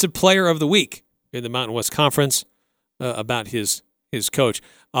Defensive Player of the Week in the Mountain West Conference, about his coach.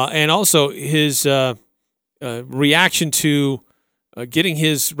 And also his reaction to getting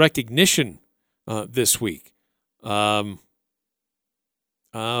his recognition this week.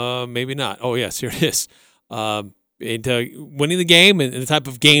 Maybe not. Oh, yes, here it is. And winning the game and the type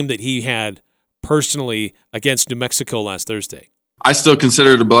of game that he had personally against New Mexico last Thursday. I still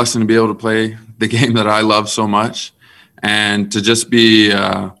consider it a blessing to be able to play the game that I love so much. And to just be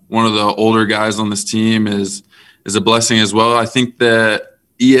one of the older guys on this team is a blessing as well. I think that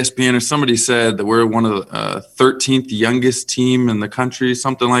ESPN or somebody said that we're one of the 13th youngest team in the country,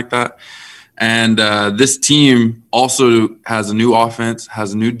 something like that. And this team also has a new offense,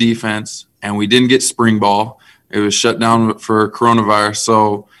 has a new defense, and we didn't get spring ball. It was shut down for coronavirus.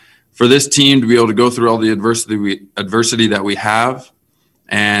 So for this team to be able to go through all the adversity that we have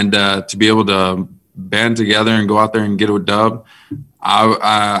and to be able to band together and go out there and get a dub,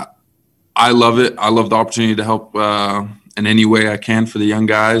 I love it. I love the opportunity to help in any way I can for the young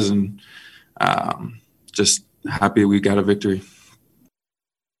guys, and just happy we got a victory.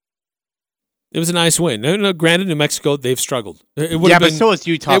 It was a nice win. No, granted, New Mexico, they've struggled. But so is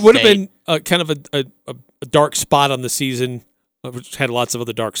Utah State. It would have been kind of a dark spot on the season, which had lots of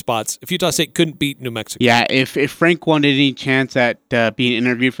other dark spots, if Utah State couldn't beat New Mexico. Yeah, if Frank wanted any chance at being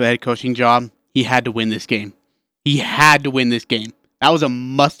interviewed for the head coaching job, he had to win this game. He had to win this game. That was a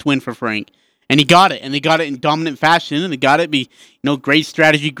must-win for Frank. And he got it. And they got it in dominant fashion. And they got it great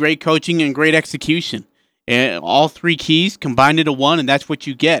strategy, great coaching, and great execution. all three keys combined into one, and that's what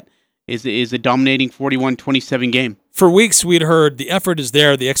you get is a dominating 41-27 game. For weeks, we'd heard the effort is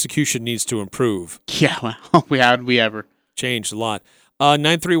there, the execution needs to improve. Yeah, well, how'd we ever? Changed a lot.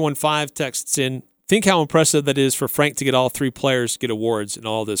 9315 texts in, think how impressive that is for Frank to get all three players to get awards and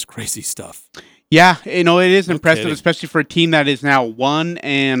all this crazy stuff. Yeah, it is impressive, kidding. especially for a team that is now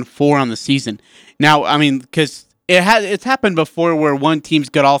 1-4 on the season. Now, I mean, because it's happened before where one team's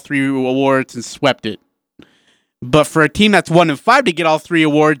got all three awards and swept it. But for a team that's 1-5 to get all three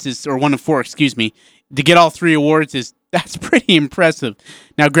awards or 1-4, excuse me, to get all three awards that's pretty impressive.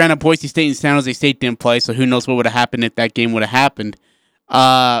 Now, granted, Boise State and San Jose State didn't play, so who knows what would have happened if that game would have happened.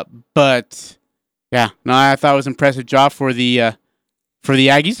 But yeah, no, I thought it was an impressive job for the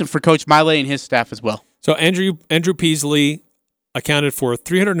Aggies and for Coach Maile and his staff as well. So Andrew Peasley accounted for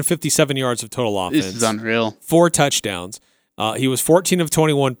 357 yards of total offense. This is unreal. 4 touchdowns. He was 14 of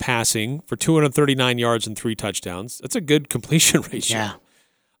 21 passing for 239 yards and 3 touchdowns. That's a good completion ratio.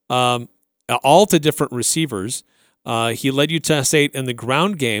 Yeah. All to different receivers. He led Utah State in the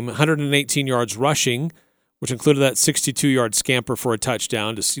ground game, 118 yards rushing, which included that 62-yard scamper for a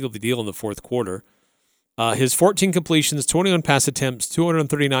touchdown to seal the deal in the fourth quarter. His 14 completions, 21 pass attempts,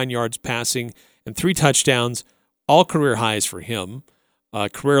 239 yards passing, and 3 touchdowns, all career highs for him.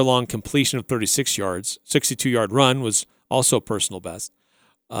 Career-long completion of 36 yards, 62-yard run was also personal best.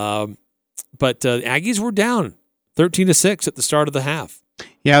 But the Aggies were down 13-6 at the start of the half.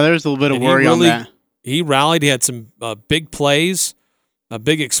 Yeah, there's a little bit of worry on that. He rallied. He had some big plays,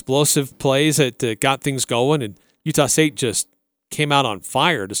 big explosive plays that got things going, and Utah State just came out on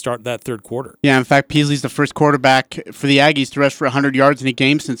fire to start that third quarter. Yeah, in fact, Peasley's the first quarterback for the Aggies to rush for 100 yards in a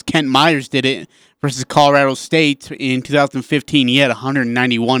game since Kent Myers did it versus Colorado State in 2015. He had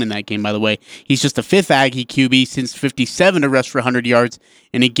 191 in that game, by the way. He's just the 5th Aggie QB since 57 to rush for 100 yards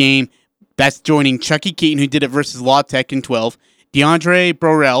in a game. That's joining Chucky Keaton, who did it versus La Tech in 12. DeAndre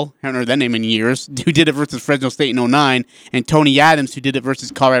Borrell, haven't heard that name in years, who did it versus Fresno State in 09, and Tony Adams, who did it versus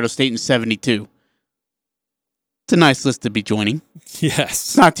Colorado State in 72. It's a nice list to be joining. Yes.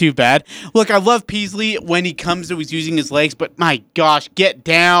 It's not too bad. Look, I love Peasley when he comes to he's using his legs, but my gosh, get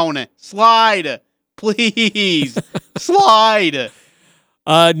down. Slide. Please. Slide.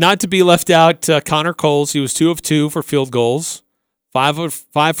 Not to be left out, Connor Coles, he was 2 of 2 for field goals, 5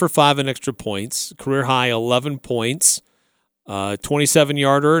 for 5 in extra points, career high 11 points.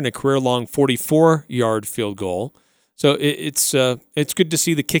 27-yarder and a career-long 44-yard field goal. So it's good to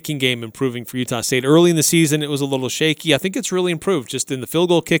see the kicking game improving for Utah State. Early in the season, it was a little shaky. I think it's really improved just in the field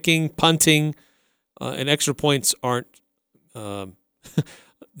goal kicking, punting, and extra points aren't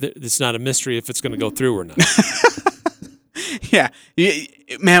it's not a mystery if it's going to go through or not. Yeah.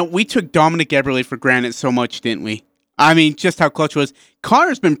 Man, we took Dominic Eberle for granted so much, didn't we? I mean, just how clutch was.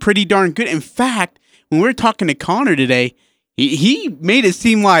 Connor's been pretty darn good. In fact, when we were talking to Connor today, he made it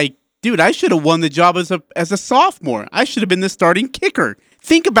seem like, dude, I should have won the job as a sophomore. I should have been the starting kicker.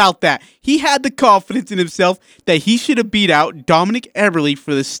 Think about that. He had the confidence in himself that he should have beat out Dominic Eberle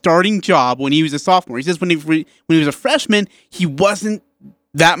for the starting job when he was a sophomore. He says when he was a freshman, he wasn't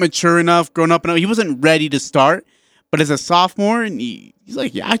that mature enough, grown up enough. He wasn't ready to start. But as a sophomore, and he's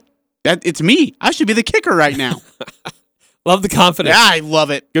like, yeah, it's me. I should be the kicker right now. Love the confidence. Yeah, I love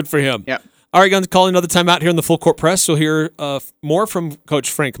it. Good for him. Yeah. All right, going to call another time out here in the Full Court Press. We'll hear more from Coach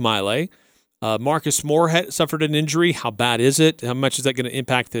Frank Maile. Marcus Moore suffered an injury. How bad is it? How much is that going to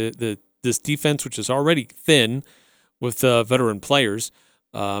impact this defense, which is already thin with veteran players?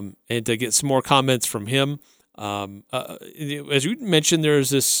 And to get some more comments from him. As you mentioned, there's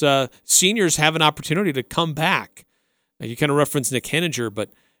this seniors have an opportunity to come back. You kind of referenced Nick Henninger,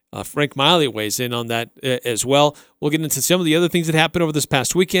 but Frank Maile weighs in on that as well. We'll get into some of the other things that happened over this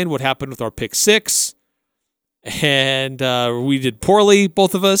past weekend, what happened with our pick six, and we did poorly,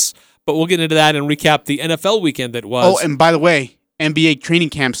 both of us, but we'll get into that and recap the NFL weekend that was. Oh, and by the way, NBA training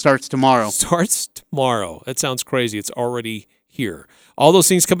camp starts tomorrow. Starts tomorrow. That sounds crazy. It's already here. All those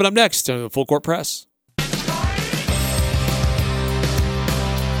things coming up next on the Full Court Press.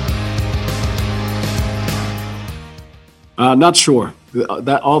 Not sure.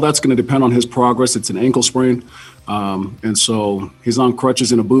 All that's going to depend on his progress. It's an ankle sprain, and so he's on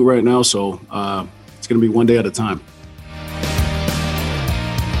crutches in a boot right now. So it's going to be one day at a time.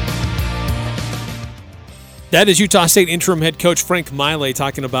 That is Utah State interim head coach Frank Maile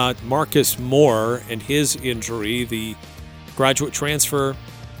talking about Marcus Moore and his injury, the graduate transfer.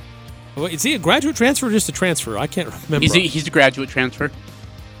 Is he a graduate transfer or just a transfer? I can't remember. He's a graduate transfer.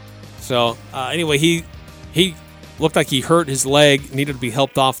 So anyway, he looked like he hurt his leg, needed to be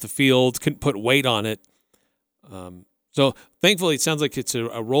helped off the field, couldn't put weight on it. So thankfully, it sounds like it's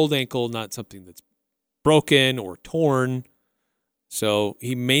a rolled ankle, not something that's broken or torn. So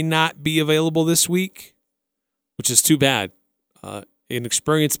he may not be available this week, which is too bad. An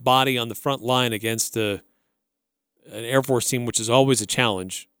experienced body on the front line against an Air Force team, which is always a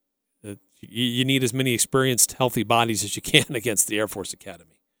challenge. You need as many experienced, healthy bodies as you can against the Air Force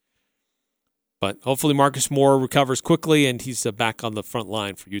Academy. But hopefully Marcus Moore recovers quickly and he's back on the front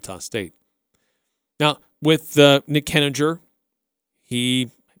line for Utah State. Now, with Nick Henninger,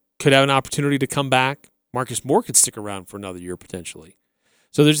 he could have an opportunity to come back. Marcus Moore could stick around for another year potentially.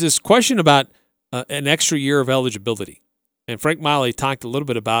 So there's this question about an extra year of eligibility. And Frank Maile talked a little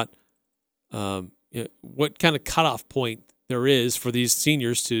bit about what kind of cutoff point there is for these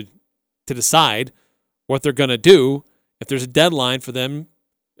seniors to decide what they're going to do, if there's a deadline for them,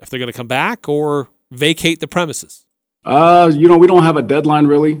 if they're going to come back or vacate the premises. We don't have a deadline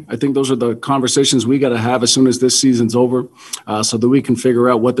really. I think those are the conversations we got to have as soon as this season's over, so that we can figure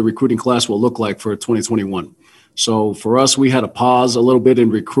out what the recruiting class will look like for 2021. So for us, we had to pause a little bit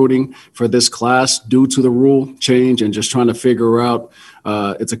in recruiting for this class due to the rule change and just trying to figure out,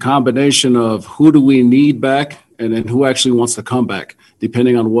 it's a combination of who do we need back and then who actually wants to come back,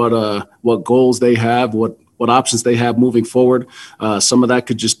 depending on what goals they have, what options they have moving forward. Some of that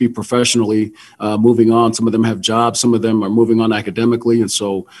could just be professionally moving on. Some of them have jobs. Some of them are moving on academically. And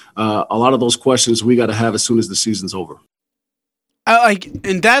so a lot of those questions we got to have as soon as the season's over.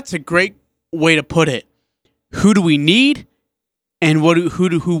 And that's a great way to put it. Who do we need and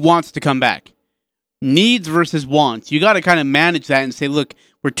who wants to come back? Needs versus wants. You got to kind of manage that and say, look,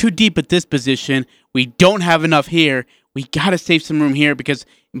 we're too deep at this position. We don't have enough here. We got to save some room here because,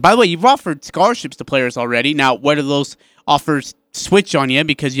 by the way, you've offered scholarships to players already. Now, whether those offers switch on you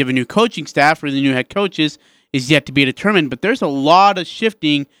because you have a new coaching staff or the new head coaches is yet to be determined. But there's a lot of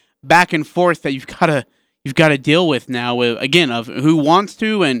shifting back and forth that you've got to deal with now. Again, of who wants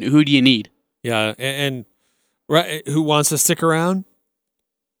to and who do you need? Yeah, and right, who wants to stick around?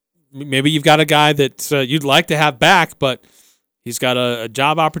 Maybe you've got a guy that you'd like to have back, but he's got a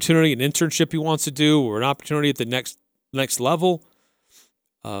job opportunity, an internship he wants to do, or an opportunity at the next level.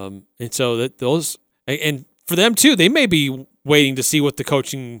 And so that those, and for them too, they may be waiting to see what the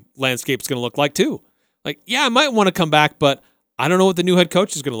coaching landscape is going to look like too. Like, yeah, I might want to come back, but I don't know what the new head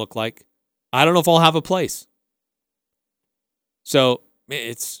coach is going to look like. I don't know if I'll have a place. So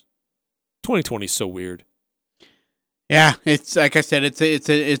it's 2020 is so weird. Yeah, it's like I said,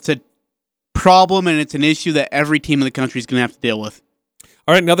 it's a problem and it's an issue that every team in the country is going to have to deal with.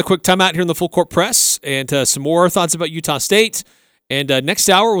 All right, another quick timeout here in the Full Court Press, and some more thoughts about Utah State. And next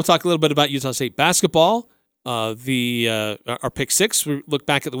hour, we'll talk a little bit about Utah State basketball. Our Pick 6, we look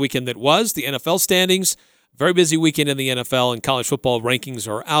back at the weekend that was, the NFL standings. Very busy weekend in the NFL, and college football rankings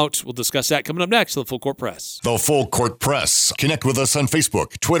are out. We'll discuss that coming up next on the Full Court Press. The Full Court Press. Connect with us on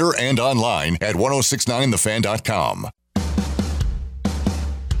Facebook, Twitter, and online at 1069thefan.com.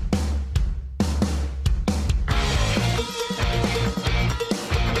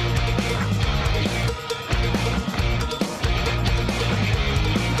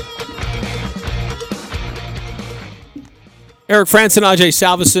 Eric Frandsen, Ajay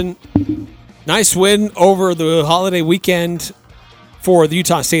Salvesen. Nice win over the holiday weekend for the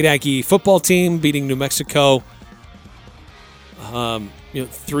Utah State Aggie football team, beating New Mexico.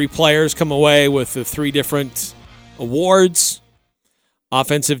 3 players come away with the 3 different awards: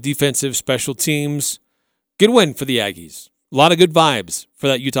 offensive, defensive, special teams. Good win for the Aggies. A lot of good vibes for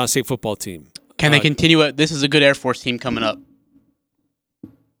that Utah State football team. Can they continue it? This is a good Air Force team coming up.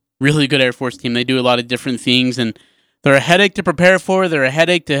 Really good Air Force team. They do a lot of different things, and they're a headache to prepare for. They're a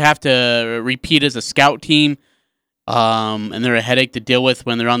headache to have to repeat as a scout team. And they're a headache to deal with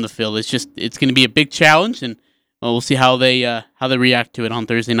when they're on the field. It's going to be a big challenge, and we'll see how they react to it on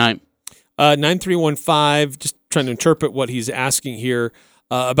Thursday night. 9315, just trying to interpret what he's asking here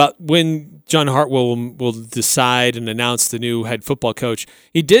about when John Hartwell will decide and announce the new head football coach.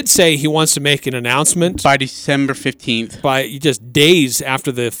 He did say he wants to make an announcement by December 15th, by just days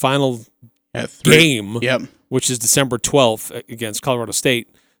after the final game. Yep. Which is December 12th against Colorado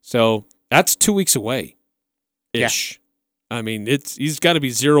State. So that's 2 weeks away-ish. Yeah. I mean, he's got to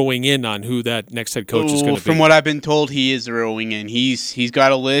be zeroing in on who that next head coach is going to be. From what I've been told, he is zeroing in. He's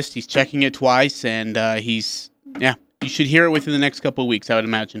got a list. He's checking it twice, and you should hear it within the next couple of weeks, I would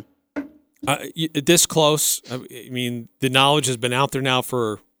imagine. This close, I mean, the knowledge has been out there now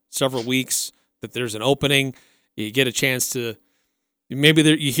for several weeks that there's an opening. You get a chance to... Maybe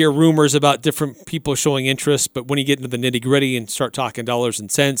you hear rumors about different people showing interest, but when you get into the nitty-gritty and start talking dollars and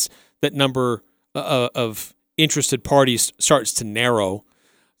cents, that number of interested parties starts to narrow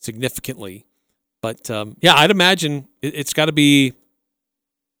significantly. But, I'd imagine it's got to be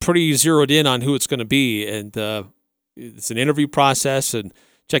pretty zeroed in on who it's going to be, and it's an interview process and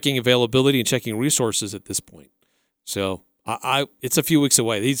checking availability and checking resources at this point. So it's a few weeks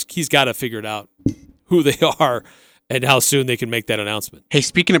away. He's got to figure it out who they are and how soon they can make that announcement. Hey,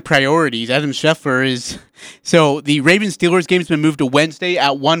 speaking of priorities, Adam Schefter is... So the Ravens-Steelers game's been moved to Wednesday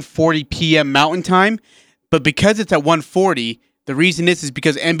at 1:40 p.m. Mountain Time, but because it's at 1:40, the reason is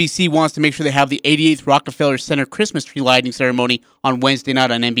because NBC wants to make sure they have the 88th Rockefeller Center Christmas tree lighting ceremony on Wednesday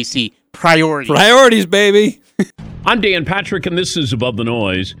night on NBC. Priorities, baby. I'm Dan Patrick, and this is Above the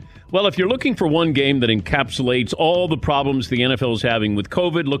Noise. Well, if you're looking for one game that encapsulates all the problems the NFL is having with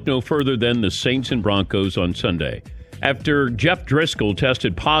COVID, look no further than the Saints and Broncos on Sunday. After Jeff Driscoll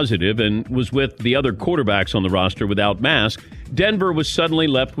tested positive and was with the other quarterbacks on the roster without masks, Denver was suddenly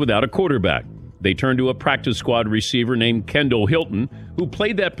left without a quarterback. They turned to a practice squad receiver named Kendall Hilton, who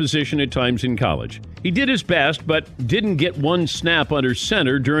played that position at times in college. He did his best, but didn't get one snap under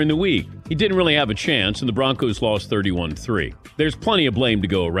center during the week. He didn't really have a chance, and the Broncos lost 31-3. There's plenty of blame to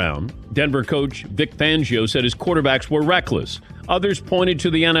go around. Denver coach Vic Fangio said his quarterbacks were reckless. Others pointed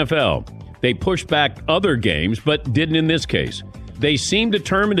to the NFL. They pushed back other games, but didn't in this case. They seem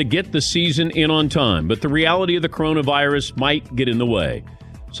determined to get the season in on time, but the reality of the coronavirus might get in the way.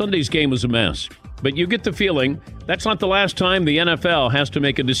 Sunday's game was a mess, but you get the feeling that's not the last time the NFL has to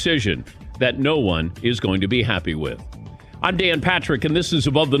make a decision that no one is going to be happy with. I'm Dan Patrick, and this is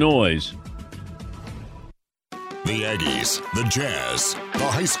Above the Noise. The Aggies, the Jazz, the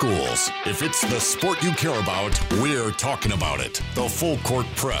high schools. If it's the sport you care about, we're talking about it. The Full Court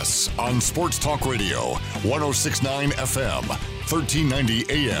Press on Sports Talk Radio, 106.9 FM, 1390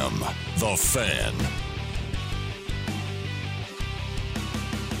 AM. The Fan.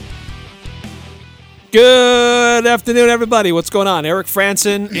 Good afternoon, everybody. What's going on? Eric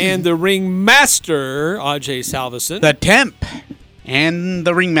Frandsen and the ringmaster, Ajay Salvesen. The temp and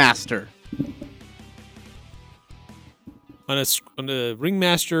the ringmaster. On a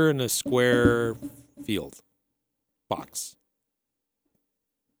ringmaster in a square field box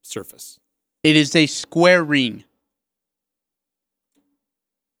surface. It is a square ring.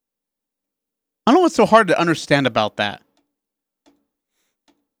 I don't know what's so hard to understand about that.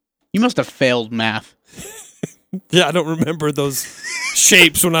 You must have failed math. Yeah, I don't remember those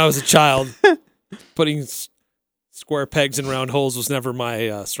shapes when I was a child. Putting square pegs in round holes was never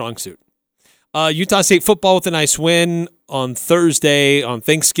my strong suit. Utah State football with a nice win on Thursday, on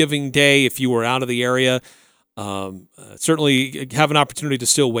Thanksgiving Day, if you were out of the area. Certainly have an opportunity to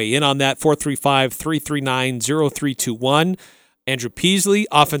still weigh in on that. 435-339-0321. Andrew Peasley,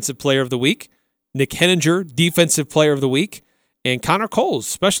 Offensive Player of the Week. Nick Henninger, Defensive Player of the Week. And Connor Coles,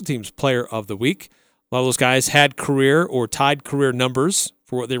 Special Teams Player of the Week. A lot of those guys had career or tied career numbers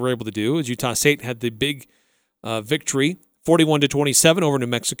for what they were able to do, as Utah State had the big victory, 41-27 over New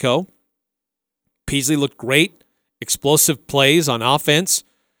Mexico. Peasley looked great. Explosive plays on offense.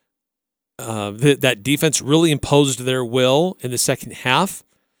 That defense really imposed their will in the second half,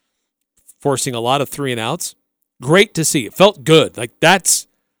 forcing a lot of 3-and-outs. Great to see. It felt good. Like that's,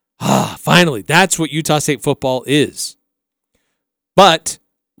 finally, that's what Utah State football is. But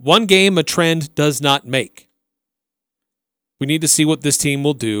one game a trend does not make. We need to see what this team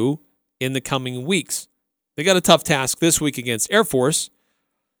will do in the coming weeks. They got a tough task this week against Air Force.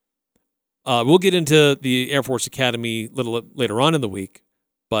 We'll get into the Air Force Academy a little later on in the week,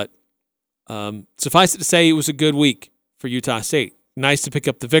 but suffice it to say, it was a good week for Utah State. Nice to pick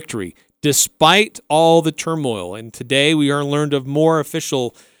up the victory, despite all the turmoil. And today we learned of more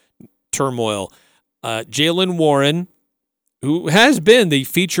official turmoil. Jalen Warren, who has been the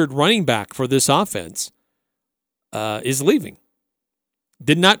featured running back for this offense, is leaving.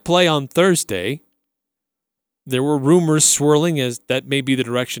 Did not play on Thursday. There were rumors swirling as that may be the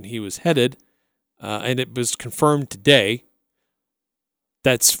direction he was headed, and it was confirmed today.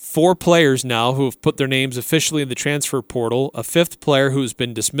 That's 4 players now who have put their names officially in the transfer portal, a 5th player who's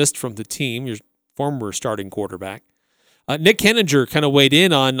been dismissed from the team, your former starting quarterback. Nick Henninger kind of weighed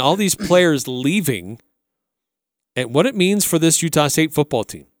in on all these players leaving and what it means for this Utah State football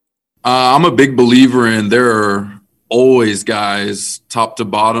team. I'm a big believer in there are always guys top to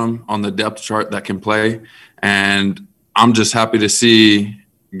bottom on the depth chart that can play. And I'm just happy to see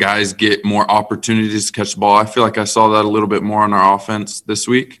guys get more opportunities to catch the ball. I feel like I saw that a little bit more on our offense this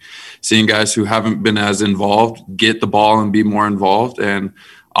week, seeing guys who haven't been as involved get the ball and be more involved. And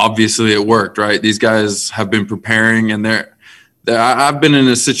obviously it worked, right? These guys have been preparing, and I've been in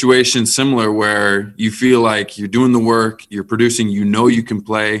a situation similar where you feel like you're doing the work, you're producing, you know you can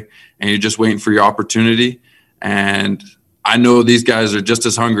play, and you're just waiting for your opportunity. And I know these guys are just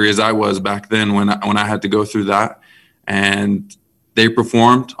as hungry as I was back then when I had to go through that. And they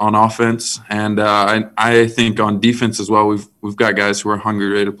performed on offense, and I think on defense as well. We've got guys who are hungry,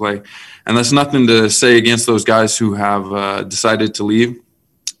 ready to play, and that's nothing to say against those guys who have decided to leave.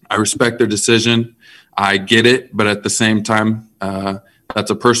 I respect their decision. I get it, but at the same time, that's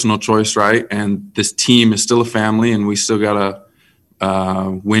a personal choice, right? And this team is still a family, and we still gotta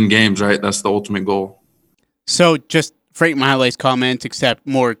win games, right? That's the ultimate goal. So just Frank Maile's comments, except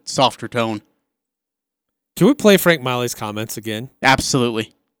more softer tone. Can we play Frank Maile's comments again?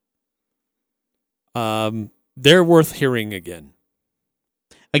 Absolutely. They're worth hearing again.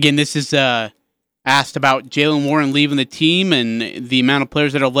 Again, this is asked about Jalen Warren leaving the team and the amount of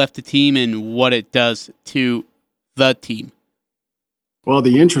players that have left the team and what it does to the team. Well,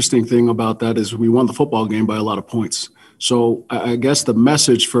 the interesting thing about that is we won the football game by a lot of points. So I guess the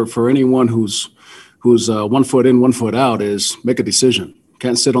message for anyone who's 1 foot in, 1 foot out is make a decision.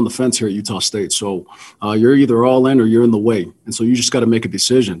 Can't sit on the fence here at Utah State. So you're either all in or you're in the way. And so you just got to make a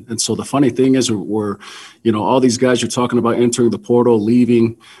decision. And so the funny thing is we're all these guys you're talking about entering the portal,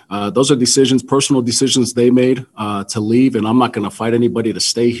 leaving, those are decisions, personal decisions they made to leave. And I'm not going to fight anybody to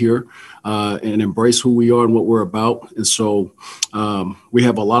stay here and embrace who we are and what we're about. And so we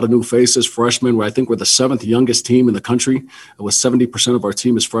have a lot of new faces, freshmen, where I think we're the 7th youngest team in the country, with 70% of our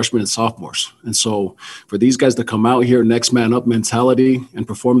team is freshmen and sophomores. And so for these guys to come out here, next man up mentality, and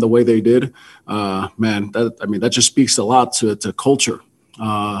perform the way they did, that just speaks a lot to culture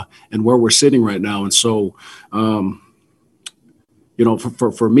and where we're sitting right now. And so, for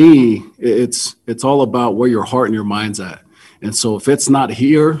me, it's all about where your heart and your mind's at. And so if it's not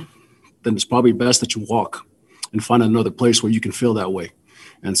here, then it's probably best that you walk and find another place where you can feel that way.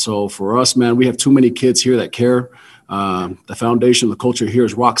 And so for us, man, we have too many kids here that care. The foundation, the culture here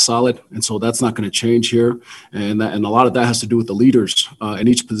is rock solid, and so that's not going to change here. And a lot of that has to do with the leaders in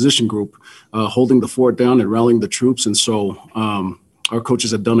each position group holding the fort down and rallying the troops. And so our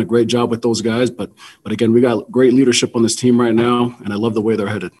coaches have done a great job with those guys. But again, we got great leadership on this team right now, and I love the way they're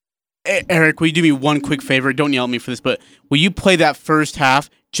headed. Eric, will you do me one quick favor? Don't yell at me for this, but will you play that first half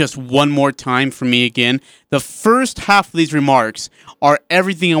just one more time for me again? The first half of these remarks are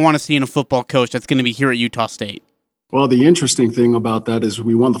everything I want to see in a football coach that's going to be here at Utah State. Well, the interesting thing about that is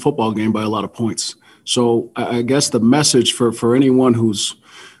we won the football game by a lot of points. So I guess the message for anyone who's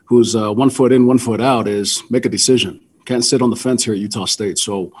 1 foot in, 1 foot out is make a decision. Can't sit on the fence here at Utah State.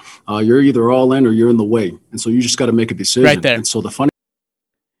 So you're either all in or you're in the way. And so you just got to make a decision. Right there. And so the funny.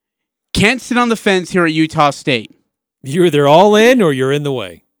 Can't sit on the fence here at Utah State. You're either all in or you're in the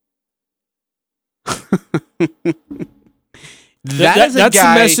way. That's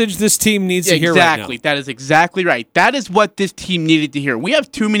the message this team needs to hear right now. Exactly. That is exactly right. That is what this team needed to hear. We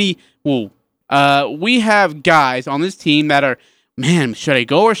have too many. We have guys on this team that are, man, should I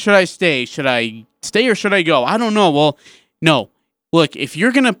go or should I stay? Should I stay or should I go? I don't know. Well, no. Look, if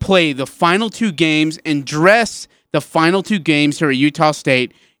you're going to play the final 2 games and dress the final 2 games here at Utah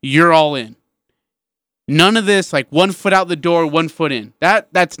State, you're all in. None of this, like 1 foot out the door, 1 foot in.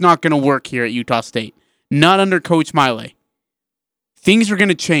 That's not going to work here at Utah State. Not under Coach Maile. Things are going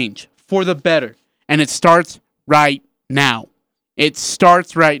to change for the better, and it starts right now. It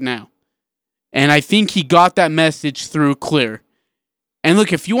starts right now. And I think he got that message through clear. And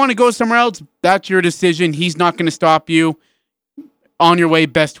look, if you want to go somewhere else, that's your decision. He's not going to stop you. On your way,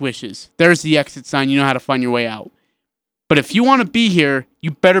 best wishes. There's the exit sign. You know how to find your way out. But if you want to be here, you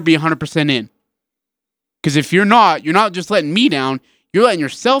better be 100% in. Because if you're not just letting me down, you're letting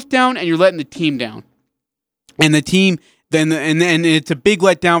yourself down and you're letting the team down. And the team... And it's a big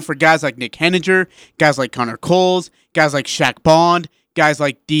letdown for guys like Nick Henninger, guys like Connor Coles, guys like Shaq Bond, guys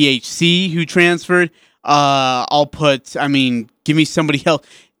like DHC who transferred. Give me somebody else.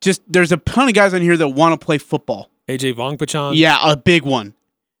 Just there's a ton of guys on here that want to play football. AJ Vongpachan. Yeah, a big one.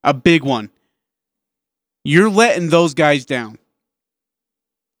 You're letting those guys down.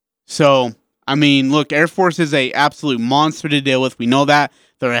 So, look, Air Force is a absolute monster to deal with. We know that.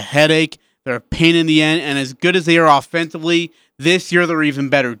 They're a headache. They're a pain in the end, and as good as they are offensively, this year they're even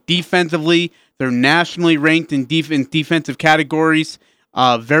better defensively. They're nationally ranked in defensive categories,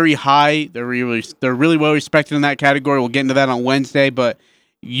 very high. They're really well respected in that category. We'll get into that on Wednesday, but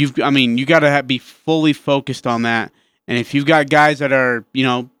you got to be fully focused on that. And if you've got guys that are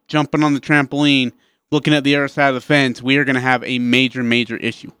jumping on the trampoline, looking at the other side of the fence, we are going to have a major, major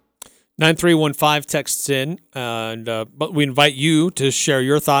issue. 9315 texts in, but we invite you to share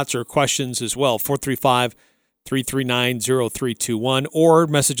your thoughts or questions as well. 435-339-0321, or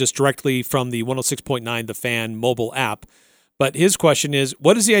message us directly from the 106.9 The Fan mobile app. But his question is,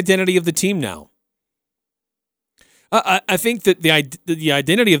 what is the identity of the team now? I think that the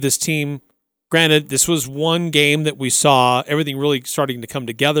identity of this team Granted, this was one game that we saw everything really starting to come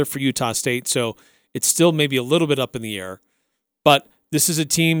together for Utah State, so it's still maybe a little bit up in the air. But this is a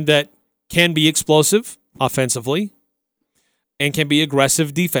team that can be explosive offensively and can be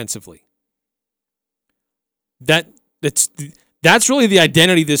aggressive defensively. That's really the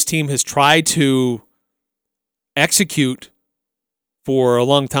identity this team has tried to execute for a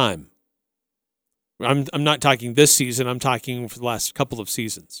long time. I'm not talking this season. I'm talking for the last couple of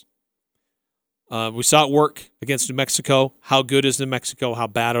seasons. We saw it work against New Mexico. How good is New Mexico? How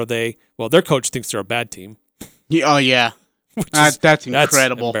bad are they? Well, their coach thinks they're a bad team. Yeah, oh, yeah. That's incredible.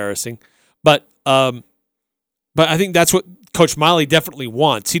 That's embarrassing. But I think that's what Coach Maile definitely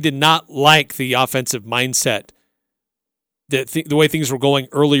wants. He did not like the offensive mindset, the way things were going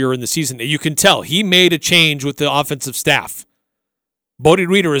earlier in the season. You can tell he made a change with the offensive staff. Bodie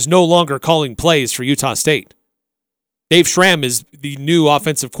Reeder is no longer calling plays for Utah State. Dave Schramm is the new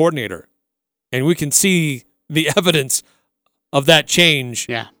offensive coordinator. And we can see the evidence of that change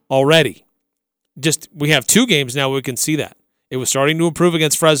already. We have 2 games now where we can see that. It was starting to improve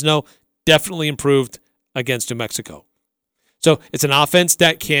against Fresno, definitely improved against New Mexico. So it's an offense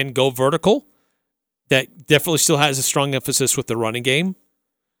that can go vertical, that definitely still has a strong emphasis with the running game,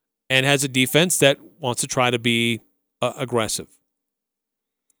 and has a defense that wants to try to be aggressive.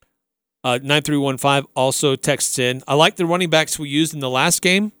 9315 also texts in, I like the running backs we used in the last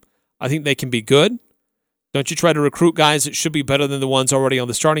game. I think they can be good. Don't you try to recruit guys that should be better than the ones already on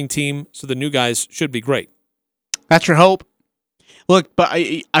the starting team, so the new guys should be great. That's your hope. Look, but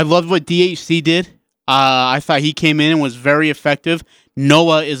I loved what DHC did. I thought he came in and was very effective.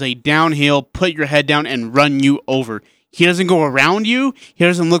 Noah is a downhill, put your head down, and run you over. He doesn't go around you. He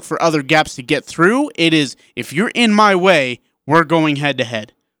doesn't look for other gaps to get through. It is, if you're in my way, we're going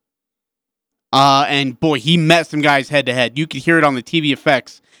head-to-head. And, boy, he met some guys head-to-head. You could hear it on the TV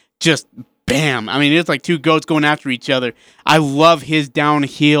effects. Just bam. I mean, it's like 2 goats going after each other. I love his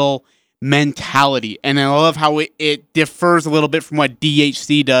downhill mentality, and I love how it differs a little bit from what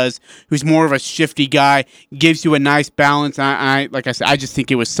DHC does, who's more of a shifty guy, gives you a nice balance. I like I said, I just think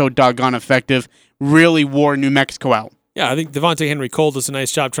it was so doggone effective. Really wore New Mexico out. Yeah, I think Devontae Henry Cole does a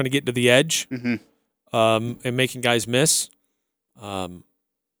nice job trying to get to the edge and making guys miss.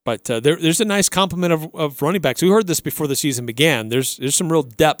 But there's a nice complement of running backs. We heard this before the season began. There's some real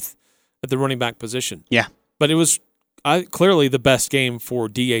depth at the running back position. Yeah. But it was clearly the best game for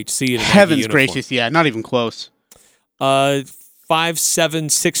DHC. Heavens gracious, yeah, not even close.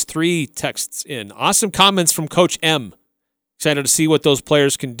 5763 texts in. Awesome comments from Coach M. Excited to see what those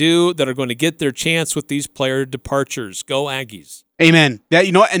players can do that are going to get their chance with these player departures. Go Aggies. Amen.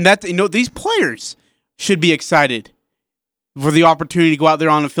 These players should be excited for the opportunity to go out there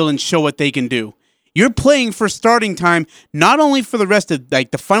on the field and show what they can do. You're playing for starting time, not only for the rest of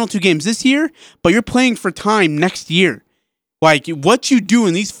the final 2 games this year, but you're playing for time next year. Like, what you do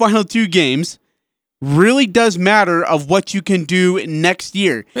in these final 2 games really does matter of what you can do next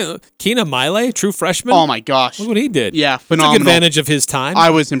year. Keena Maile, true freshman. Oh my gosh. Look what he did. Yeah, phenomenal. Took advantage of his time. I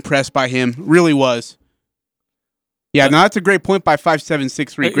was impressed by him. Really was. Yeah, no, that's a great point by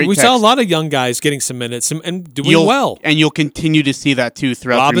 5763. Great we text. saw a lot of young guys getting some minutes and doing well. And you'll continue to see that, too,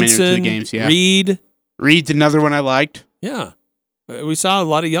 throughout the remainder of the games. Yeah. Reed's another one I liked. Yeah. We saw a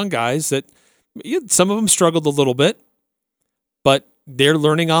lot of young guys that some of them struggled a little bit, but they're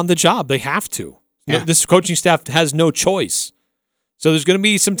learning on the job. They have to. Yeah. This coaching staff has no choice. So there's going to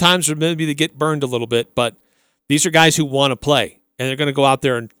be some times where maybe they get burned a little bit, but these are guys who want to play, and they're going to go out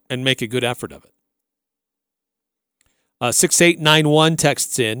there and make a good effort of it. 6891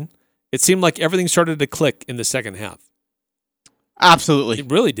 texts in. It seemed like everything started to click in the second half. Absolutely.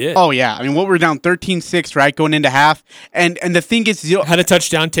 It really did. Oh, yeah. I mean, we're down 13-6, right, going into half. And the thing is, had a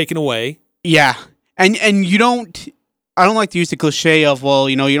touchdown taken away. Yeah. And you don't, I don't like to use the cliche of, well,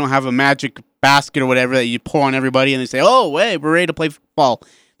 you don't have a magic basket or whatever that you pour on everybody and they say, oh, hey, we're ready to play football.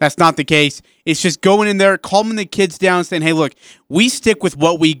 That's not the case. It's just going in there, calming the kids down, and saying, hey, look, we stick with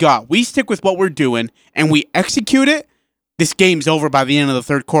what we got. We stick with what we're doing, and we execute it. This game's over by the end of the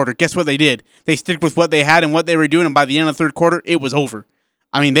third quarter. Guess what they did? They stick with what they had and what they were doing, and by the end of the third quarter, it was over.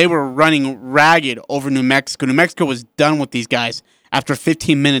 I mean, they were running ragged over New Mexico. New Mexico was done with these guys after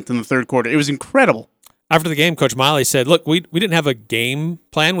 15 minutes in the third quarter. It was incredible. After the game, Coach Maile said, look, we didn't have a game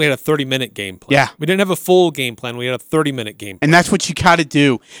plan. We had a 30-minute game plan. Yeah. We didn't have a full game plan. We had a 30-minute game plan. And that's what you got to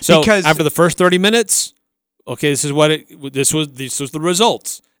do. So after the first 30 minutes, okay, this was the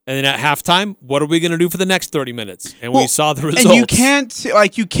results. And then at halftime, what are we going to do for the next 30 minutes? And we saw the results.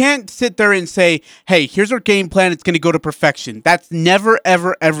 And you can't sit there and say, hey, here's our game plan. It's going to go to perfection. That's never,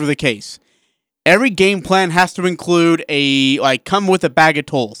 ever, ever the case. Every game plan has to include come with a bag of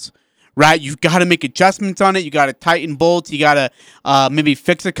tools, right? You've got to make adjustments on it. You got to tighten bolts. You got to maybe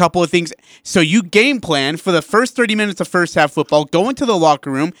fix a couple of things. So you game plan for the first 30 minutes of first half football, go into the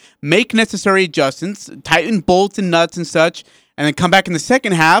locker room, make necessary adjustments, tighten bolts and nuts and such, and then come back in the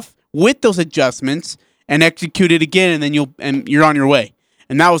second half with those adjustments and execute it again, and then you're on your way.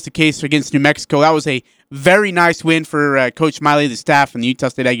 And that was the case against New Mexico. That was a very nice win for Coach Maile, the staff, and the Utah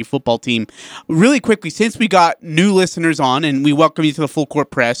State Aggie football team. Really quickly, since we got new listeners on, and we welcome you to the Full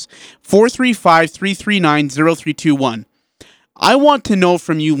Court Press, 435-339-0321. I want to know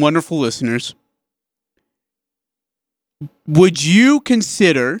from you, wonderful listeners, would you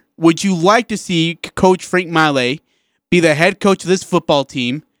like to see Coach Frank Maile be the head coach of this football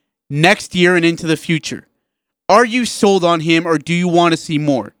team next year and into the future? Are you sold on him, or do you want to see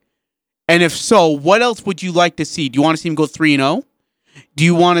more? And if so, what else would you like to see? Do you want to see him go 3-0? Do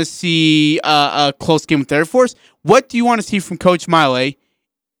you want to see a close game with Air Force? What do you want to see from Coach Maile?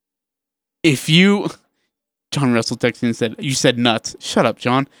 John Russell texted and said, you said nuts. Shut up,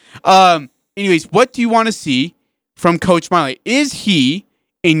 John. Anyways, what do you want to see from Coach Maile? Is he,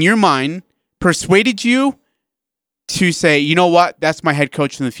 in your mind, persuaded you to say, you know what, that's my head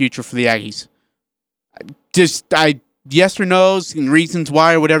coach in the future for the Aggies? Yes or no's and reasons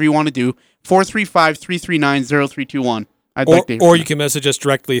why or whatever you want to do. 435-339-0321. I'd like to hear or you can message us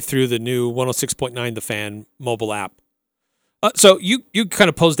directly through the new 106.9 The Fan mobile app. So you kind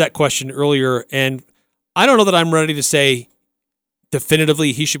of posed that question earlier, and I don't know that I'm ready to say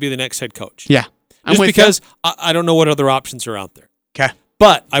definitively he should be the next head coach. Yeah. Just because I don't know what other options are out there. Okay.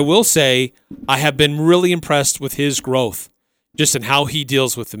 But I will say I have been really impressed with his growth. Just in how he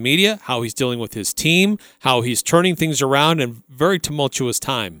deals with the media, how he's dealing with his team, how he's turning things around in very tumultuous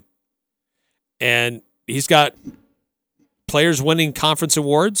time. And he's got players winning conference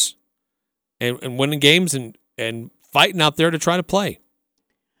awards and winning games and fighting out there to try to play.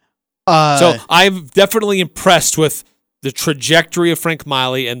 So I'm definitely impressed with the trajectory of Frank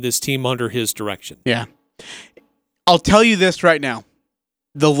Maile and this team under his direction. Yeah. I'll tell you this right now.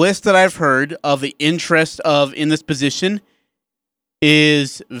 The list that I've heard of the interest in this position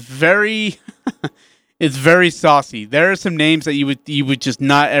is very it's very saucy. There are some names that you would just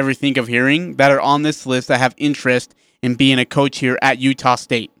not ever think of hearing that are on this list that have interest in being a coach here at Utah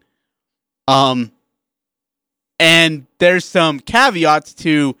State. And there's some caveats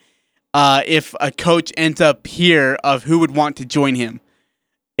to if a coach ends up here of who would want to join him.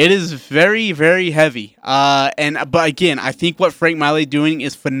 It is very, very heavy. But again, I think what Frank Maile is doing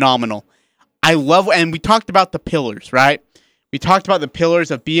is phenomenal. I love, and we talked about the pillars, right? We talked about the pillars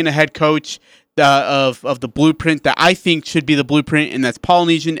of being a head coach, of the blueprint that I think should be the blueprint, and that's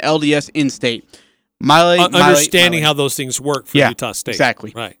Polynesian, LDS, in-state. Understanding how those things work for Utah State.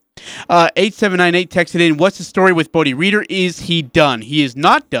 Exactly. Right. 8798 texted in, what's the story with Bodie Reeder? Is he done? He is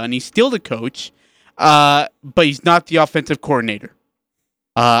not done. He's still the coach, but he's not the offensive coordinator.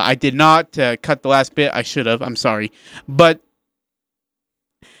 I did not cut the last bit. I should have. I'm sorry. But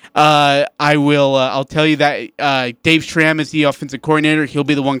I will. I'll tell you that Dave Schramm is the offensive coordinator. He'll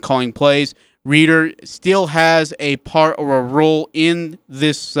be the one calling plays. Reeder still has a part or a role in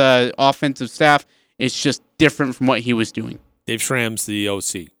this offensive staff. It's just different from what he was doing. Dave Schramm's the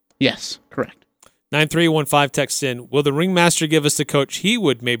OC. Yes, correct. 9315 texts in, will the ringmaster give us the coach he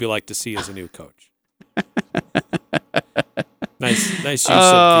would maybe like to see as a new coach? Nice use of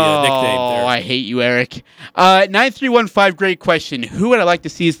the nickname there. Oh, I hate you, Eric. 9315, great question. Who would I like to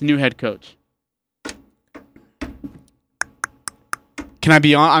see as the new head coach? Can I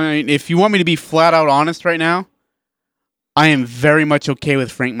be on? I mean, if you want me to be flat out honest right now, I am very much okay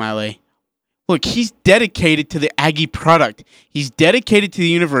with Frank Maile. Look, he's dedicated to the Aggie product. He's dedicated to the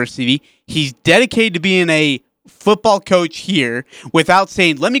university. He's dedicated to being a football coach here without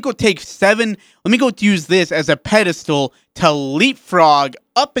saying, let me go use this as a pedestal to leapfrog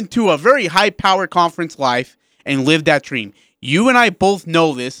up into a very high power conference life and live that dream. You and I both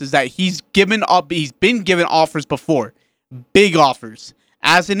know this, is that he's been given offers before, big offers,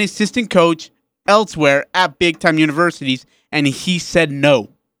 as an assistant coach elsewhere at big time universities, and he said no.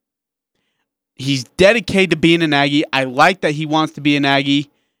 He's dedicated to being an Aggie. I like that he wants to be an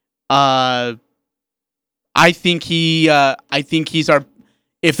Aggie. I think he's our.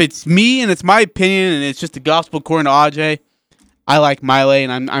 If it's me and it's my opinion and it's just the gospel according to Ajay, I like Maile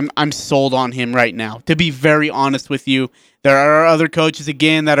and I'm sold on him right now. To be very honest with you, there are other coaches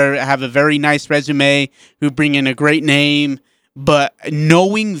again that have a very nice resume who bring in a great name, but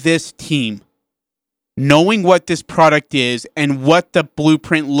knowing this team, knowing what this product is and what the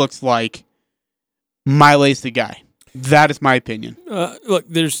blueprint looks like, Maile's the guy. That is my opinion. Look,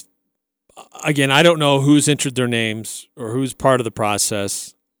 again, I don't know who's entered their names or who's part of the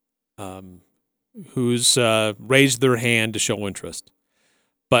process. who's raised their hand to show interest.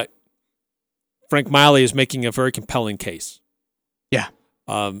 But Frank Maile is making a very compelling case. Yeah.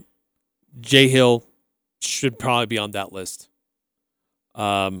 Jay Hill should probably be on that list.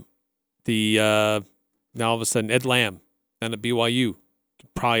 Now all of a sudden Ed Lamb down at BYU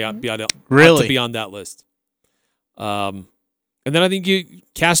could probably ought to be on that list. And then I think you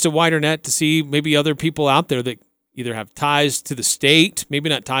cast a wider net to see maybe other people out there that either have ties to the state, maybe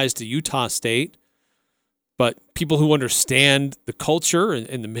not ties to Utah State, but people who understand the culture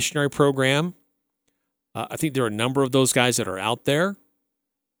and the missionary program. I think there are a number of those guys that are out there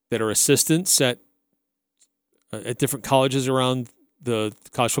that are assistants at different colleges around the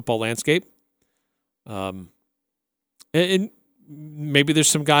college football landscape. And maybe there's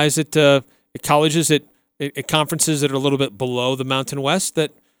some guys at colleges at conferences that are a little bit below the Mountain West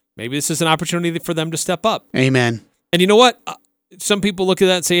that maybe this is an opportunity for them to step up. Amen. And you know what? Some people look at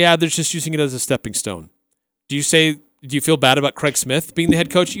that and say, yeah, they're just using it as a stepping stone. Do you feel bad about Craig Smith being the head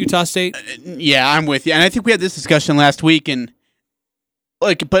coach at Utah State? Yeah, I'm with you. And I think we had this discussion last week. And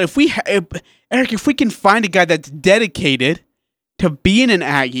but if we can find a guy that's dedicated to being an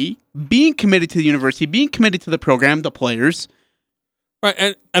Aggie, being committed to the university, being committed to the program, the players.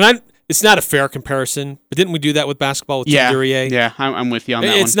 Right, it's not a fair comparison, but didn't we do that with basketball with Tim Duryea? Yeah, I'm with you on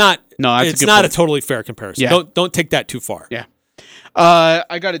that it's one. Not. No, that's it's not a totally fair comparison. Yeah. Don't take that too far. Yeah.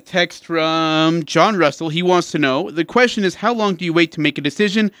 I got a text from John Russell. He wants to know, the question is, how long do you wait to make a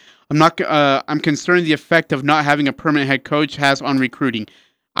decision? I'm concerned the effect of not having a permanent head coach has on recruiting.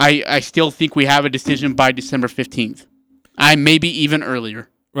 I still think we have a decision by December 15th. Maybe even earlier.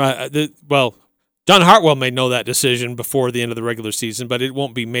 Right. John Hartwell may know that decision before the end of the regular season, but it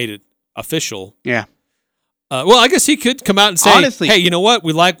won't be made official. Yeah. I guess he could come out and say, honestly, hey, you know what?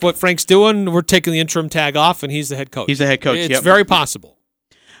 We like what Frank's doing. We're taking the interim tag off, and he's the head coach. He's the head coach, It's very possible.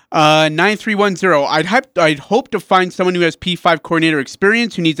 9310. I'd hope to find someone who has P5 coordinator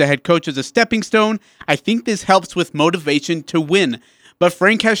experience who needs a head coach as a stepping stone. I think this helps with motivation to win. But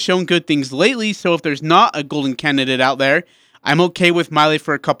Frank has shown good things lately, so if there's not a golden candidate out there, I'm okay with Maile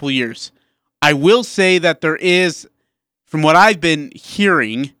for a couple years. I will say that there is, from what I've been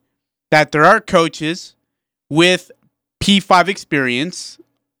hearing, that there are coaches with P5 experience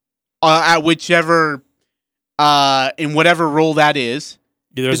at whichever, in whatever role that is.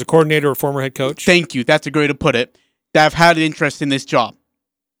 Either as a coordinator or former head coach. Thank you. That's a great way to put it. That have had an interest in this job.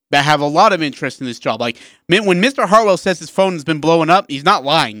 That have a lot of interest in this job. Like when Mr. Hartwell says his phone has been blowing up, he's not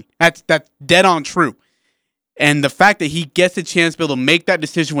lying. That's dead on true. And the fact that he gets a chance to be able to make that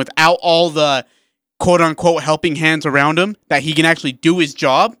decision without all the quote-unquote helping hands around him, that he can actually do his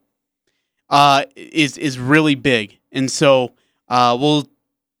job, is really big. And so I know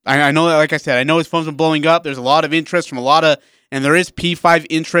that, like I said, I know his phone's been blowing up. There's a lot of interest from and there is P5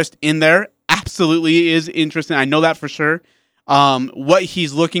 interest in there. Absolutely is interest. I know that for sure. What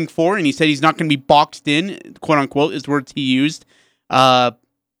he's looking for, and he said he's not going to be boxed in, quote-unquote, is the words he used. We'll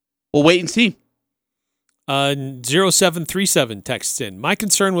wait and see. 0737 texts in. My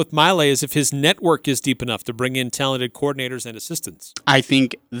concern with Maile is if his network is deep enough to bring in talented coordinators and assistants. I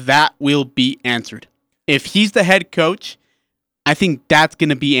think that will be answered. If he's the head coach, I think that's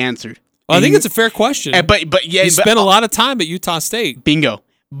going to be answered. Well, I think it's a fair question. But he spent a lot of time at Utah State. Bingo.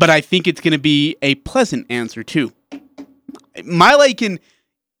 But I think it's going to be a pleasant answer too. Maile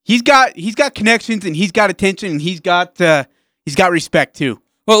he's got connections and he's got attention and he's got respect too.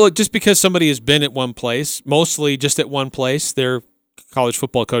 Well, look, just because somebody has been at one place, mostly just at one place, their college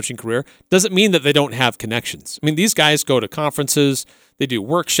football coaching career, doesn't mean that they don't have connections. I mean, these guys go to conferences, they do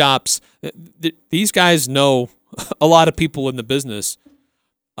workshops. These guys know a lot of people in the business.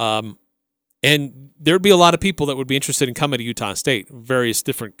 And there'd be a lot of people that would be interested in coming to Utah State, various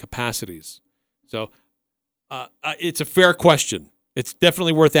different capacities. So it's a fair question. It's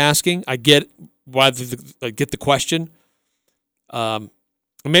definitely worth asking. I get why I get the question.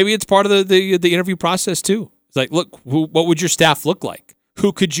 Maybe it's part of the interview process too. It's like, look, what would your staff look like?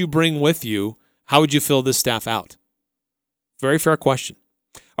 Who could you bring with you? How would you fill this staff out? Very fair question.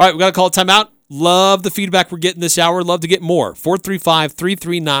 All right, we got to call a timeout. Love the feedback we're getting this hour. Love to get more.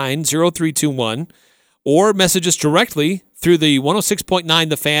 435-339-0321 or message us directly through the 106.9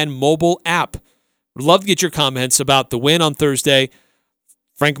 The Fan mobile app. We'd love to get your comments about the win on Thursday.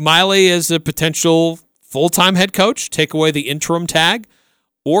 Frank Maile as a potential full-time head coach, take away the interim tag,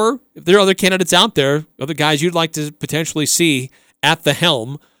 or if there are other candidates out there, other guys you'd like to potentially see at the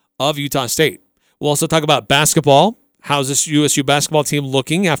helm of Utah State. We'll also talk about basketball. How's this USU basketball team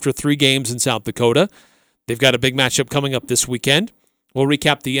looking after 3 games in South Dakota? They've got a big matchup coming up this weekend. We'll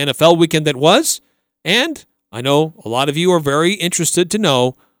recap the NFL weekend that was, and I know a lot of you are very interested to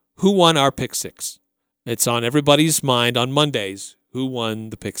know who won our pick six. It's on everybody's mind on Mondays. Who won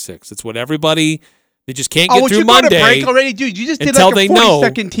the pick six? It's what everybody. They just can't get through Monday. To break already, dude. You just did until like a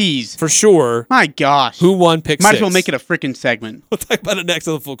 40-second tease for sure. My gosh, who won pick six? Might as well make it a freaking segment. We'll talk about it next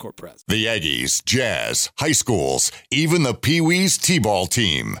on the Full Court Press. The Aggies, Jazz, high schools, even the Pee Wees T-ball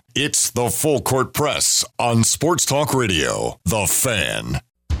team. It's the Full Court Press on Sports Talk Radio. The Fan.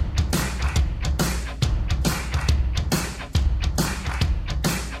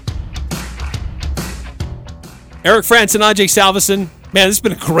 Eric Frandsen, Ajay Salvesen. Man, this has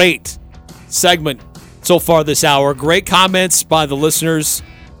been a great segment so far this hour. Great comments by the listeners.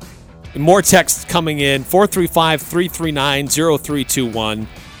 More texts coming in. 435-339-0321.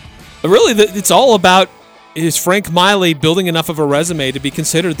 But really, it's all about, is Frank Maile building enough of a resume to be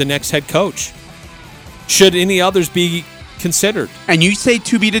considered the next head coach? Should any others be considered? And you say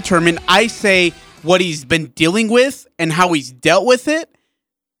to be determined. I say what he's been dealing with and how he's dealt with it.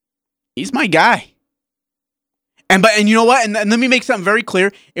 He's my guy. And you know what? And let me make something very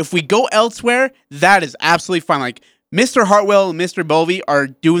clear. If we go elsewhere, that is absolutely fine. Like Mr. Hartwell and Mr. Bovey are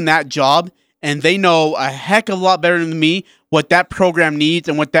doing that job, and they know a heck of a lot better than me what that program needs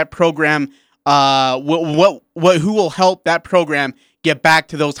and what that program, who will help that program get back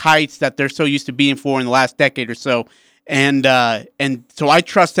to those heights that they're so used to being for in the last decade or so. And so I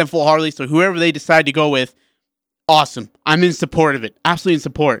trust them full-heartedly. So whoever they decide to go with, awesome. I'm in support of it. Absolutely in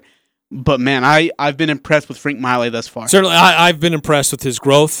support. But, man, I've been impressed with Frank Maile thus far. Certainly, I've been impressed with his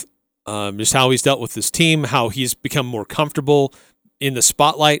growth, just how he's dealt with his team, how he's become more comfortable in the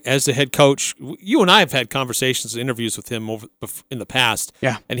spotlight as the head coach. You and I have had conversations and interviews with him in the past.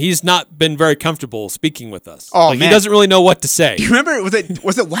 Yeah. And he's not been very comfortable speaking with us. Oh, man. He doesn't really know what to say. Do you remember,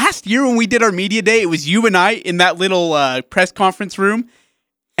 was it last year when we did our media day? It was you and I in that little press conference room.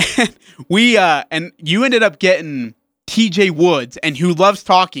 And and you ended up getting TJ Woods, and who loves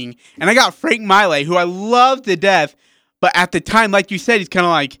talking, and I got Frank Maile, who I love to death, but at the time, like you said, he's kind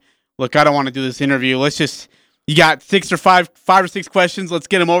of like, look, I don't want to do this interview. You got five or six questions. Let's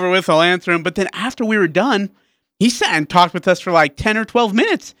get them over with. I'll answer them. But then after we were done, he sat and talked with us for like 10 or 12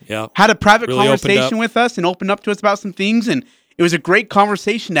 minutes. Yeah. Had a private conversation with us and opened up to us about some things, and it was a great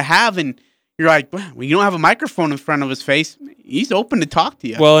conversation to have, and you're like, well, you don't have a microphone in front of his face. He's open to talk to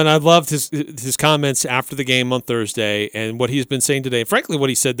you. Well, and I loved his comments after the game on Thursday and what he's been saying today, and frankly, what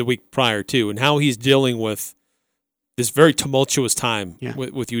he said the week prior, too, and how he's dealing with this very tumultuous time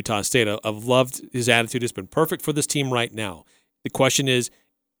with Utah State. I've loved his attitude. It's been perfect for this team right now. The question is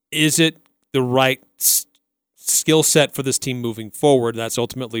it the right skill set for this team moving forward? That's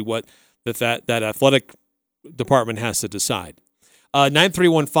ultimately what that athletic department has to decide.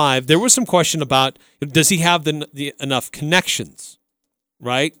 9315, there was some question about, does he have the enough connections,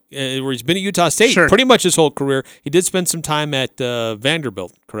 right? Where he's been at Utah State pretty much his whole career. He did spend some time at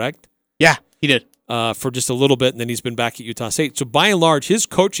Vanderbilt, correct? Yeah, he did. For just a little bit, and then he's been back at Utah State. So by and large, his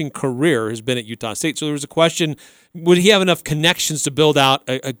coaching career has been at Utah State. So there was a question, would he have enough connections to build out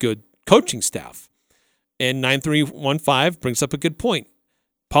a good coaching staff? And 9315 brings up a good point.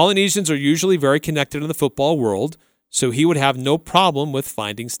 Polynesians are usually very connected in the football world, so he would have no problem with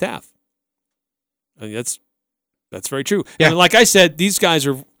finding staff. I mean, that's very true. Yeah. And like I said, these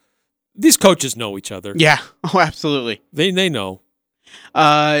coaches know each other. Yeah. Oh, absolutely. They know.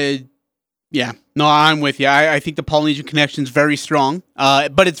 Yeah. No, I'm with you. I think the Polynesian connection is very strong.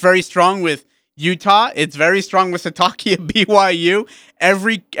 But it's very strong with Utah. It's very strong with Sataki at BYU.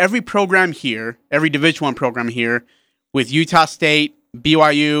 Every program here, every Division I program here, with Utah State,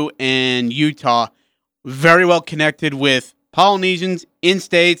 BYU, and Utah, very well connected with Polynesians,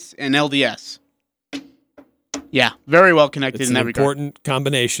 in-states, and LDS. Yeah, very well connected in that regard. It's an important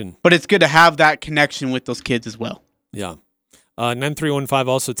combination. But it's good to have that connection with those kids as well. Yeah. 9315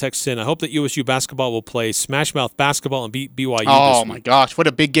 also texts in, I hope that USU basketball will play Smash Mouth basketball and beat BYU Oh, this my week. gosh, what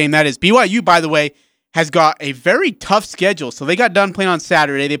a big game that is. BYU, by the way, has got a very tough schedule. So they got done playing on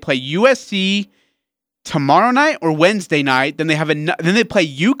Saturday. They play USC tomorrow night or Wednesday night. Then they play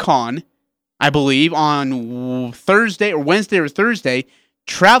UConn, I believe, on Thursday or Wednesday or Thursday,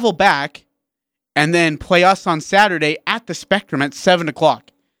 travel back, and then play us on Saturday at the Spectrum at 7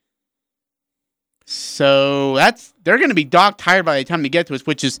 o'clock. So they're going to be dog-tired by the time they get to us,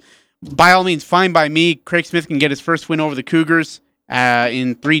 which is by all means fine by me. Craig Smith can get his first win over the Cougars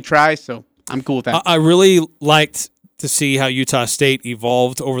in 3 tries, so I'm cool with that. I really liked to see how Utah State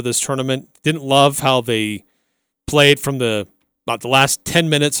evolved over this tournament. Didn't love how they played from about the last 10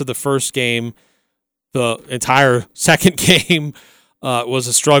 minutes of the first game. The entire second game was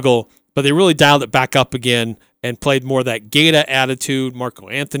a struggle, but they really dialed it back up again and played more of that Gaeta attitude. Marco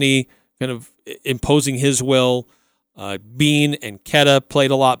Anthony kind of imposing his will. Bean and Keta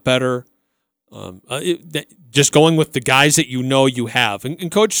played a lot better. Just going with the guys that you have.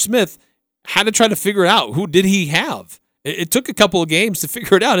 And Coach Smith had to try to figure it out. Who did he have? It took a couple of games to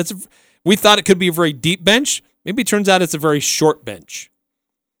figure it out. We thought it could be a very deep bench. Maybe it turns out it's a very short bench.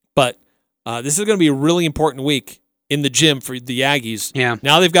 But this is going to be a really important week in the gym for the Aggies. Yeah.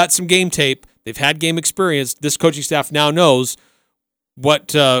 Now they've got some game tape. They've had game experience. This coaching staff now knows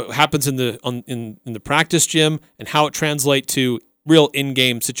what happens in the practice gym and how it translates to real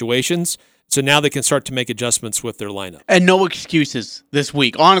in-game situations. So now they can start to make adjustments with their lineup. And no excuses this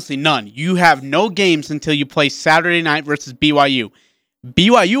week. Honestly, none. You have no games until you play Saturday night versus BYU.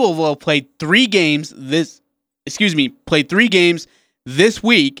 BYU will play 3 games this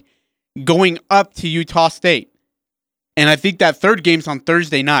week going up to Utah State. And I think that third game's on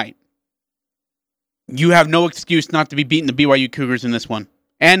Thursday night. You have no excuse not to be beating the BYU Cougars in this one.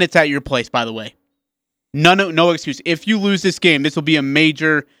 And it's at your place, by the way. No excuse. If you lose this game, this will be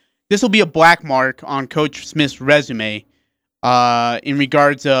a black mark on Coach Smith's resume in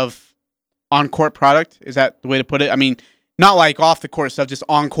regards of on-court product. Is that the way to put it? I mean, not like off-the-court stuff, just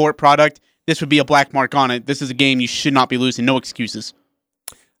on-court product. This would be a black mark on it. This is a game you should not be losing. No excuses.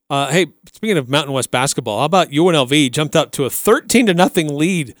 Hey, speaking of Mountain West basketball, how about UNLV jumped up to a 13-0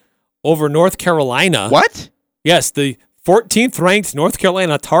 lead over North Carolina? What? Yes, the 14th-ranked North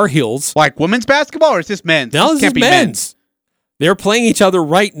Carolina Tar Heels. Like women's basketball, or is this men's? No, this is men's. They're playing each other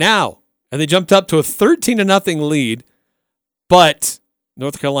right now, and they jumped up to a 13-0 lead. But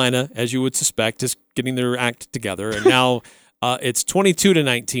North Carolina, as you would suspect, is getting their act together, and now it's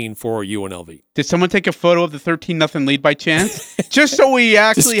 22-19 for UNLV. Did someone take a photo of the 13-0 lead by chance? Just so we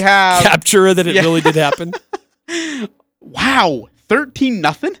actually have capture that it really did happen. Wow,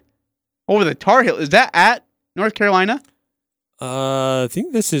 13-0 over the Tar Heels. Is that at North Carolina? I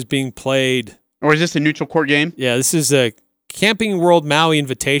think this is being played. Or is this a neutral court game? Yeah, this is a Camping World Maui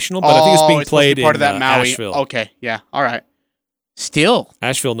Invitational, but I think it's being played in Asheville. Okay, yeah, all right. Still.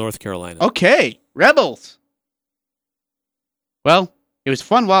 Asheville, North Carolina. Okay, Rebels. Well, it was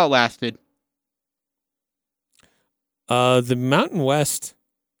fun while it lasted. The Mountain West,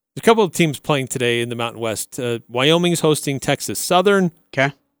 there's a couple of teams playing today in the Mountain West. Wyoming's hosting Texas Southern.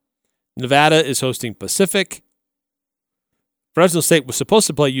 Okay. Nevada is hosting Pacific. Fresno State was supposed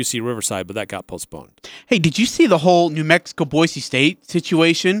to play UC Riverside, but that got postponed. Hey, did you see the whole New Mexico-Boise State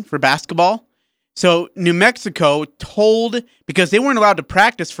situation for basketball? So New Mexico told, because they weren't allowed to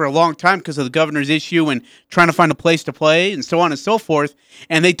practice for a long time because of the governor's issue and trying to find a place to play and so on and so forth,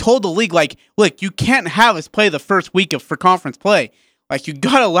 and they told the league, like, look, you can't have us play the first week for conference play. Like, you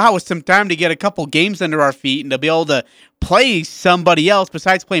got to allow us some time to get a couple games under our feet and to be able to play somebody else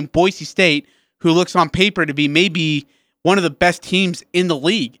besides playing Boise State, who looks on paper to be maybe one of the best teams in the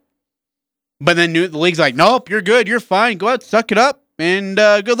league. But then the league's like, nope, you're good, you're fine, go out, suck it up, and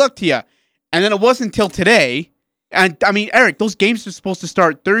good luck to you. And then it wasn't until today, and I mean, Eric, those games are supposed to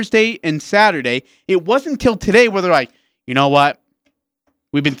start Thursday and Saturday. It wasn't until today where they're like, you know what?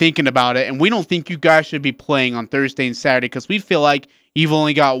 We've been thinking about it, and we don't think you guys should be playing on Thursday and Saturday because we feel like you've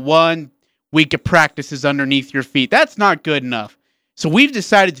only got 1 week of practices underneath your feet. That's not good enough. So we've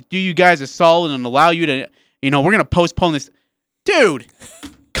decided to do you guys a solid and allow you to, we're going to postpone this. Dude,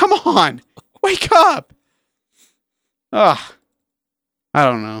 come on. Wake up. Ugh. I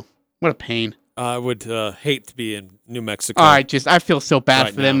don't know. What a pain. I would hate to be in New Mexico. I feel so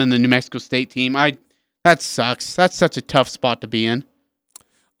bad for them and the New Mexico State team. That sucks. That's such a tough spot to be in.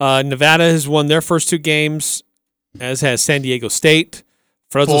 Nevada has won their first 2 games, as has San Diego State.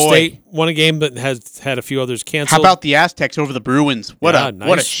 Fresno State won a game, but has had a few others canceled. How about the Aztecs over the Bruins? What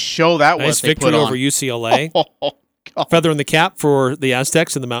a show that was. Nice victory over UCLA. Feather in the cap for the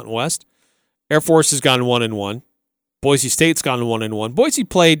Aztecs in the Mountain West. Air Force has gone 1-1. Boise State's gone 1-1. Boise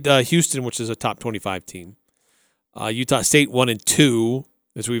played Houston, which is a top 25 team. Utah State 1-2,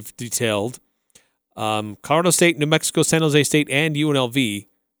 as we've detailed. Colorado State, New Mexico, San Jose State, and UNLV.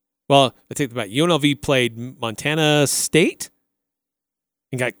 Well, I take that back. UNLV played Montana State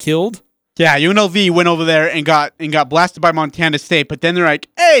and got killed. Yeah, UNLV went over there and got blasted by Montana State, but then they're like,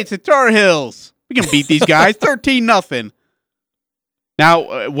 hey, it's the Tar Heels. We can beat these guys 13-0.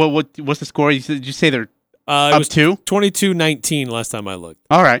 Now, what's the score? Did you say they're up 2? 22-19 last time I looked.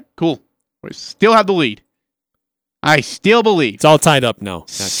 All right, cool. We still have the lead. I still believe. It's all tied up now.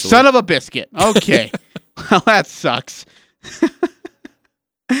 Actually. Son of a biscuit. Okay. Well, that sucks.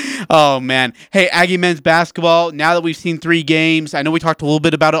 Oh, man. Hey, Aggie men's basketball, now that we've seen 3 games, I know we talked a little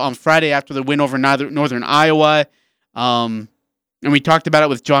bit about it on Friday after the win over Northern Iowa, and we talked about it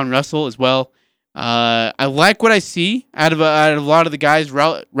with John Russell as well. I like what I see out of a lot of the guys.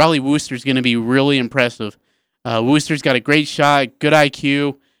 Raleigh Wooster is going to be really impressive Wooster's got a great shot, good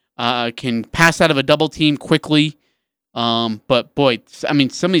IQ, can pass out of a double team quickly. But boy, I mean,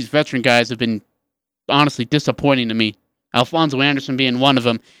 some of these veteran guys have been honestly disappointing to me. Alfonso Anderson being one of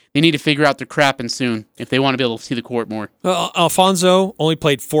them. They need to figure out their crapping soon if they want to be able to see the court more. Well, Alfonso only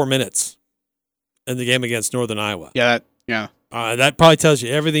played 4 minutes in the game against Northern Iowa. Yeah. That probably tells you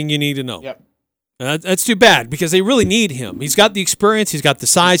everything you need to know. Yep. That's too bad because they really need him. He's got the experience, he's got the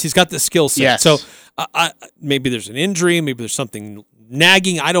size, he's got the skill set. Yes. So maybe there's an injury, maybe there's something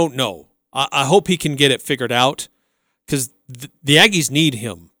nagging. I don't know. I hope he can get it figured out because the Aggies need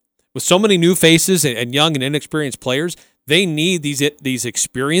him. With so many new faces and young and inexperienced players, they need these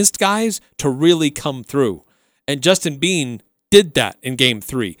experienced guys to really come through. And Justin Bean did that in Game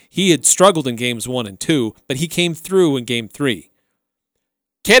 3. He had struggled in Games 1 and 2, but he came through in Game 3.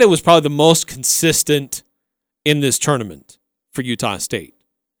 Queta was probably the most consistent in this tournament for Utah State.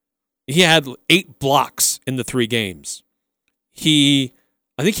 He had 8 blocks in the 3 games. I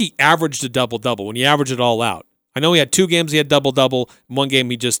think he averaged a double-double when you average it all out. I know he had 2 games he had double-double. In 1 game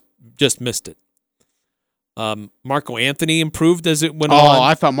he just missed it. Marco Anthony improved as it went on. Oh,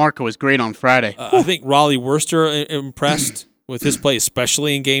 I thought Marco was great on Friday. I think Raleigh Worcester impressed with his play,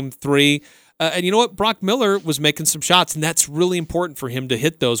 especially in Game 3. And you know what? Brock Miller was making some shots, and that's really important for him to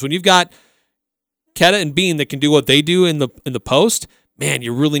hit those. When you've got Queta and Bean that can do what they do in the post, man,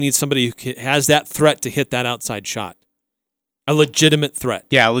 you really need somebody who has that threat to hit that outside shot. A legitimate threat.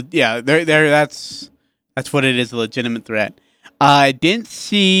 Yeah. That's what it is, a legitimate threat. Did we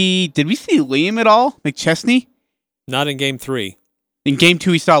see Liam at all? McChesney? Not in Game 3. In Game 2,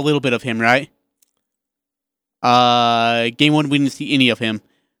 we saw a little bit of him, right? Game 1, we didn't see any of him.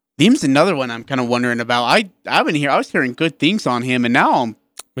 Liam's another one I'm kind of wondering about. I was hearing good things on him, and now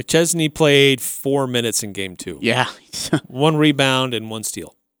McChesney played 4 minutes in Game 2. Yeah. 1 rebound and 1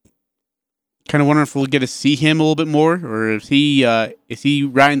 steal. Kind of wondering if we'll get to see him a little bit more, or is he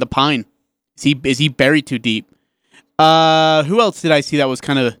riding the pine? Is he buried too deep? Who else did I see that was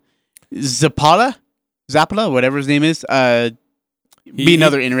kind of Zapata, whatever his name is? Be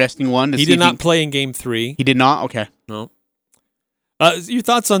another interesting one. He did not play in Game 3. He did not? Okay. No. Your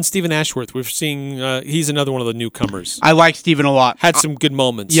thoughts on Stephen Ashworth? We're seeing he's another one of the newcomers. I like Stephen a lot. Had some good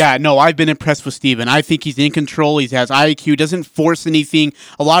moments. Yeah, no, I've been impressed with Stephen. I think he's in control. He has IQ, doesn't force anything.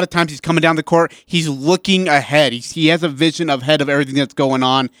 A lot of times he's coming down the court. He's looking ahead. He has a vision ahead of everything that's going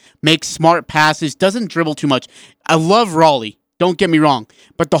on, makes smart passes, doesn't dribble too much. I love Raleigh. Don't get me wrong.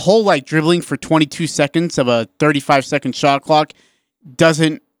 But the whole dribbling for 22 seconds of a 35-second shot clock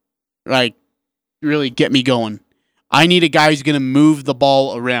doesn't really get me going. I need a guy who's going to move the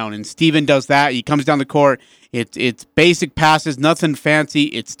ball around, and Steven does that. He comes down the court. It's basic passes, nothing fancy.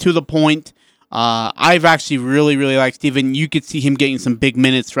 It's to the point. I've actually really, really liked Steven. You could see him getting some big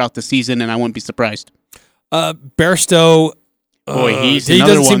minutes throughout the season, and I wouldn't be surprised. Bairstow, he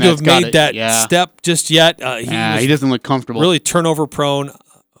doesn't seem to have made that step just yet. He doesn't look comfortable. Really turnover prone.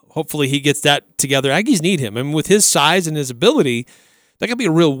 Hopefully he gets that together. Aggies need him. I mean, with his size and his ability, that could be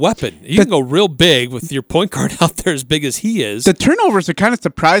a real weapon. You can go real big with your point guard out there as big as he is. The turnovers have kind of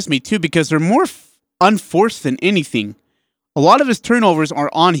surprised me, too, because they're more unforced than anything. A lot of his turnovers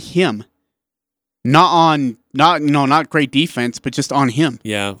are on him. Not great defense, but just on him.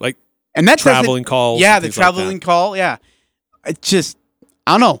 Yeah, and that traveling calls. Yeah, the traveling call, yeah. I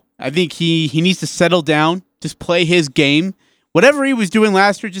don't know. I think he needs to settle down, just play his game. Whatever he was doing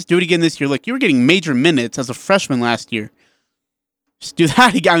last year, just do it again this year. Look, you were getting major minutes as a freshman last year. Just do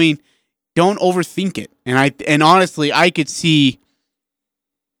that again. I mean, don't overthink it. And honestly, I could see.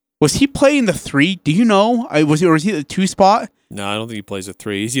 Was he playing the 3? Do you know? Was he the 2 spot? No, I don't think he plays a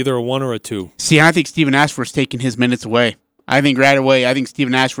 3. He's either a 1 or a 2. See, I think Stephen Ashford's taking his minutes away. I think right away,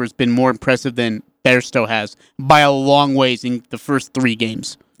 Stephen Ashford's been more impressive than Bairstow has by a long ways in the first 3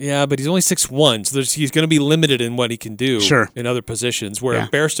 games. Yeah, but he's only 6'1", so he's going to be limited in what he can do in other positions, where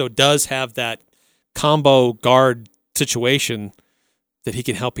Bairstow does have that combo guard situation that he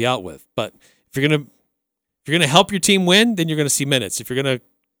can help you out with. But if you're gonna help your team win, then you're gonna see minutes. If you're gonna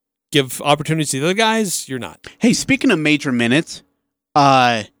give opportunities to the other guys, you're not. Hey, speaking of major minutes,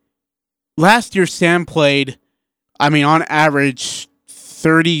 last year Sam played, on average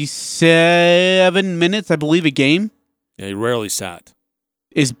 37 minutes, I believe, a game. Yeah, he rarely sat.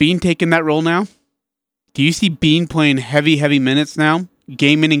 Is Bean taking that role now? Do you see Bean playing heavy minutes now,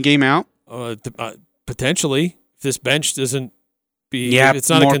 game in and game out? Potentially, if this bench doesn't. It's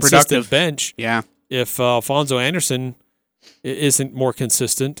not a consistent productive bench. Yeah. If Alfonso Anderson isn't more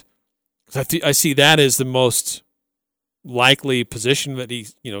consistent, I see that as the most likely position that he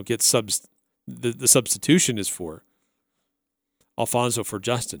gets the substitution is for Alfonso for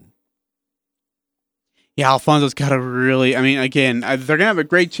Justin. Yeah, Alfonso's got a really, again, they're going to have a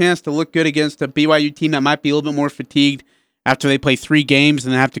great chance to look good against a BYU team that might be a little bit more fatigued after they play 3 games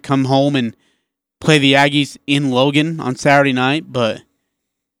and then have to come home and play the Aggies in Logan on Saturday night. But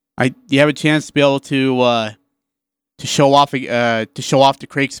you have a chance to be able to show off to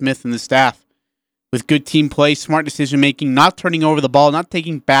Craig Smith and the staff with good team play, smart decision making, not turning over the ball, not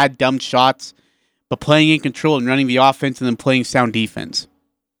taking bad, dumb shots, but playing in control and running the offense and then playing sound defense.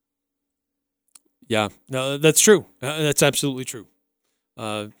 Yeah, no, that's true. That's absolutely true.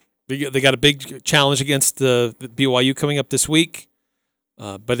 They got a big challenge against the BYU coming up this week,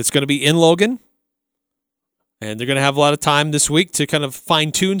 but it's going to be in Logan, and they're going to have a lot of time this week to kind of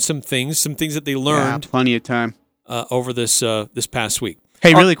fine-tune some things that they learned. Yeah, plenty of time over this past week.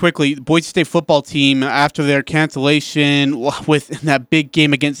 Hey, really quickly, the Boise State football team, after their cancellation with that big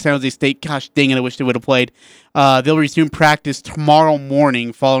game against San Jose State, gosh dang it, I wish they would have played. They'll resume practice tomorrow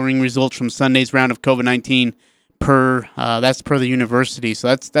morning following results from Sunday's round of COVID-19 that's per the university.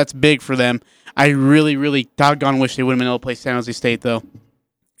 So that's big for them. I really, really doggone wish they would have been able to play San Jose State, though.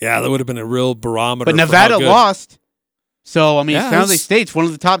 Yeah, that would have been a real barometer. But Nevada lost. So, Yeah, San Jose State's one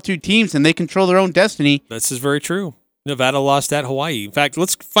of the top 2 teams, and they control their own destiny. This is very true. Nevada lost at Hawaii. In fact,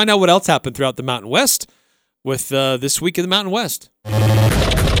 let's find out what else happened throughout the Mountain West with this week in the Mountain West.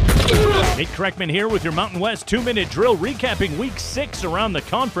 Nate Kreckman here with your Mountain West 2-minute drill recapping Week 6 around the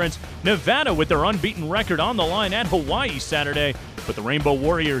conference. Nevada with their unbeaten record on the line at Hawaii Saturday, with the Rainbow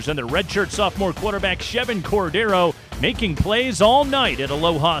Warriors and their redshirt sophomore quarterback Chevin Cordero making plays all night at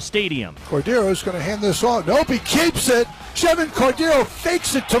Aloha Stadium. Cordero's going to hand this off. Nope, he keeps it. Chevin Cordero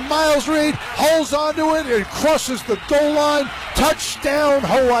fakes it to Miles Reed, holds onto it, and crosses the goal line. Touchdown,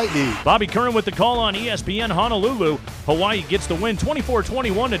 Hawaii. Bobby Curran with the call on ESPN Honolulu. Hawaii gets the win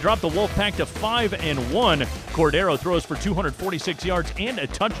 24-21 to drop the Wolfpack to 5-1. Cordero throws for 246 yards and a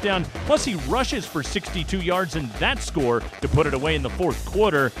touchdown, plus he rushes for 62 yards in that score to put it away in the fourth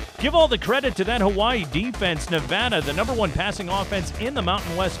quarter. Give all the credit to that Hawaii defense. Nevada, the number 1 passing offense in the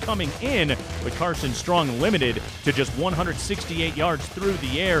Mountain West, coming in, with Carson Strong limited to just 168 yards through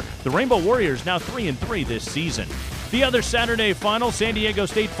the air. The Rainbow Warriors now 3-3 this season. The other Saturday final, San Diego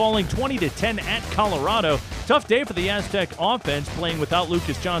State falling 20-10 at Colorado. Tough day for the Aztec offense, playing without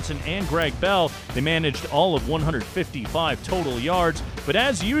Lucas Johnson and Greg Bell. They managed all of 155 total yards, but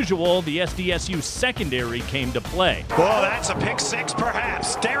as usual, the SDSU secondary came to play. Well, that's a pick 6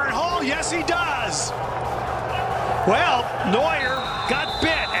 perhaps. Darren Hall, yes he does. Well, Neuer got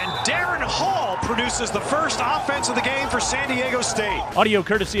bit, and Darren Hall produces the first offense of the game for San Diego State. Audio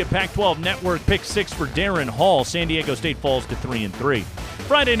courtesy of Pac-12 Network, pick 6 for Darren Hall. San Diego State falls to 3-3.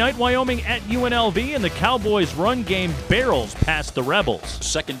 Friday night, Wyoming at UNLV, and the Cowboys' run game barrels past the Rebels.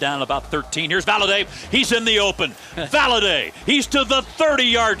 Second down, about 13. Here's Valladay. He's in the open. Valladay. He's to the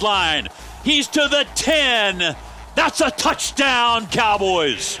 30-yard line. He's to the 10. That's a touchdown,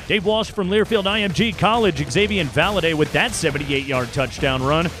 Cowboys. Dave Walsh from Learfield IMG College. Xavier Valladay with that 78-yard touchdown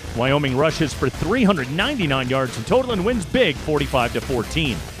run. Wyoming rushes for 399 yards in total and wins big,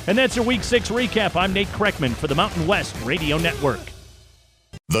 45-14. And that's your Week 6 recap. I'm Nate Kreckman for the Mountain West Radio Network.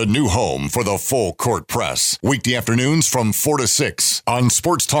 The new home for the Full Court Press. Weekday afternoons from 4 to 6 on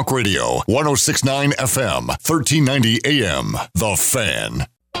Sports Talk Radio, 106.9 FM, 1390 AM. The Fan.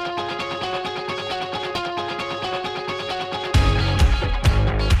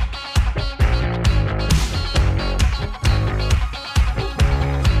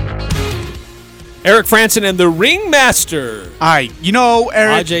 Eric Frandsen and the Ringmaster. All right,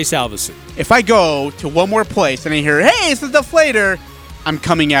 Eric, Ajay Salvesen. if I go to one more place and I hear, hey, it's the Deflator, I'm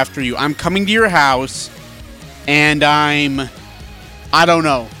coming after you. I'm coming to your house, and I don't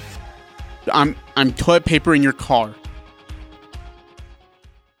know. I'm toilet paper in your car.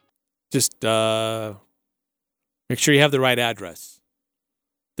 Just make sure you have the right address.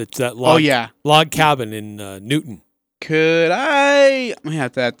 That's that log cabin in Newton. Could I might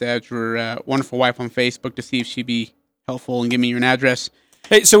have to add your wonderful wife on Facebook to see if she'd be helpful and give me your address.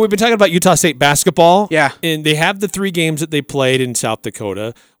 Hey, so we've been talking about Utah State basketball. Yeah. And they have the 3 games that they played in South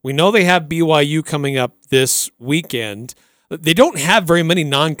Dakota. We know they have BYU coming up this weekend. They don't have very many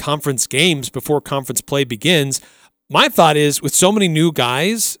non-conference games before conference play begins. My thought is, with so many new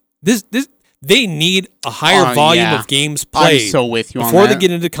guys, they need a higher volume of games played. I'm so with you on before that. they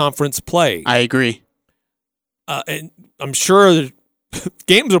get into conference play. I agree. And I'm sure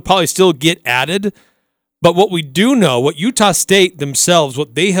games will probably still get added. But what we do know, what Utah State themselves,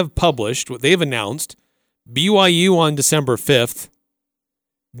 what they have published, what they have announced, BYU on December 5th,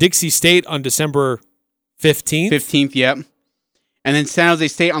 Dixie State on December 15th. 15th, yep. And then San Jose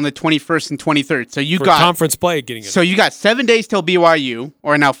State on the 21st and 23rd. So you for got conference play getting it. So you got 7 days till BYU,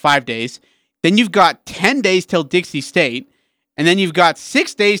 or now 5 days. Then you've got 10 days till Dixie State. And then you've got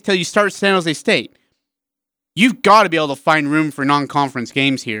 6 days till you start San Jose State. You've got to be able to find room for non-conference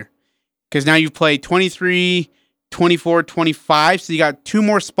games here. Because now you've played 23, 24, 25. So you got 2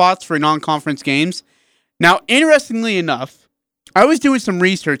 more spots for non-conference games. Now, interestingly enough, I was doing some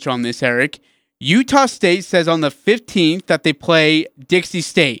research on this, Eric. Utah State says on the 15th that they play Dixie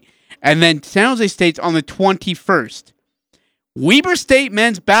State. And then San Jose State's on the 21st. Weber State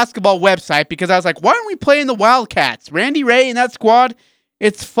men's basketball website, because I was like, why aren't we playing the Wildcats? Randy Ray and that squad,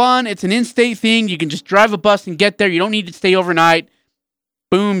 it's fun. It's an in-state thing. You can just drive a bus and get there. You don't need to stay overnight.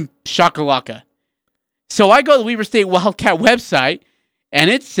 Boom, shakalaka. So I go to the Weber State Wildcat website, and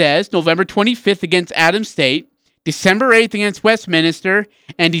it says November 25th against Adams State, December 8th against Westminster,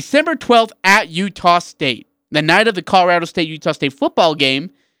 and December 12th at Utah State. The night of the Colorado State-Utah State football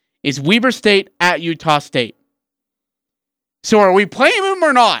game is Weber State at Utah State. So are we playing them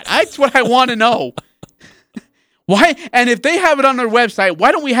or not? That's what I want to know. Why? And if they have it on their website,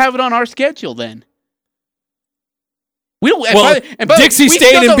 why don't we have it on our schedule then? We don't. Well, Dixie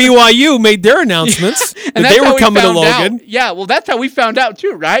State and BYU made their announcements that they were coming to Logan. Yeah, well, that's how we found out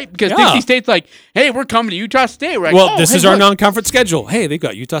too, right? Because Dixie State's like, hey, we're coming to Utah State. We're like, this is our non-conference schedule. Hey, they've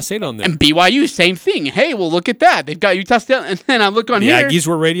got Utah State on there. And BYU, same thing. Hey, well, look at that. They've got Utah State. And then I look on here. The Aggies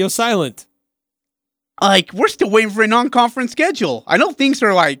were radio silent. Like, we're still waiting for a non-conference schedule. I know things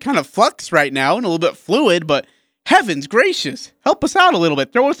are like kind of flux right now and a little bit fluid, but heavens gracious, help us out a little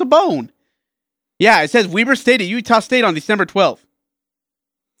bit. Throw us a bone. Yeah, it says Weber State at Utah State on December 12th.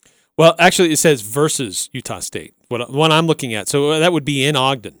 Well, actually, it says versus Utah State. The one I'm looking at. So that would be in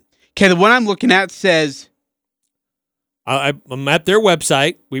Ogden. Okay, the one I'm looking at says... I'm at their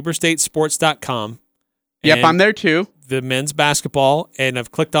website, weberstatesports.com. Yep, I'm there too. The men's basketball, and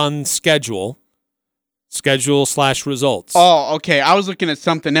I've clicked on schedule/results. Oh, okay. I was looking at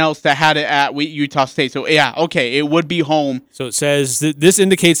something else that had it at Utah State. So, yeah, okay, it would be home. So it says this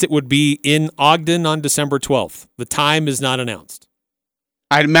indicates it would be in Ogden on December 12th. The time is not announced.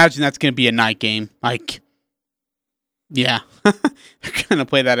 I'd imagine that's going to be a night game. Like, yeah. They're going to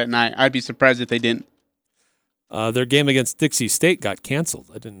play that at night. I'd be surprised if they didn't. Their game against Dixie State got canceled.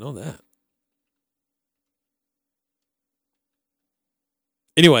 I didn't know that.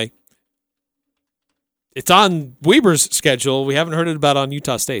 Anyway, it's on Weber's schedule. We haven't heard it about on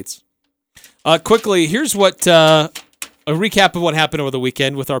Utah State's. Quickly, here's what a recap of what happened over the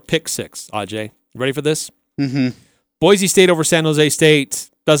weekend with our pick six. Ajay, you ready for this? Mm-hmm. Boise State over San Jose State.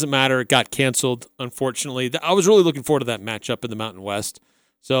 Doesn't matter. It got canceled, unfortunately. I was really looking forward to that matchup in the Mountain West.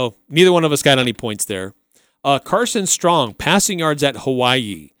 So neither one of us got any points there. Carson Strong, passing yards at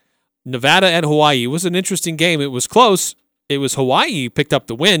Hawaii. Nevada at Hawaii was an interesting game. It was close. It was Hawaii picked up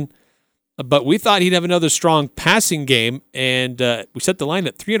the win. But we thought he'd have another strong passing game, and we set the line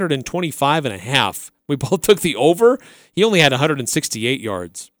at 325.5. We both took the over. He only had 168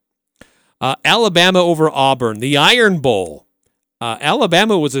 yards. Alabama over Auburn, the Iron Bowl.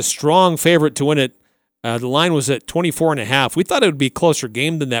 Alabama was a strong favorite to win it. The line was at 24.5. We thought it would be a closer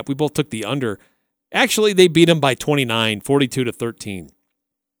game than that. We both took the under. Actually, they beat them by 29, 42-13.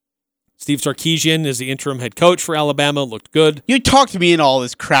 Steve Sarkisian is the interim head coach for Alabama. Looked good. You talked me into all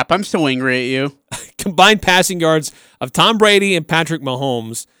this crap. I'm so angry at you. Combined passing yards of Tom Brady and Patrick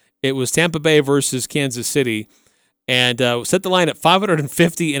Mahomes. It was Tampa Bay versus Kansas City. And set the line at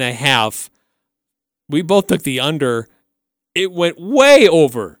 550.5. We both took the under. It went way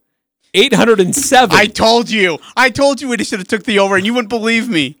over. 807. I told you we should have took the over, and you wouldn't believe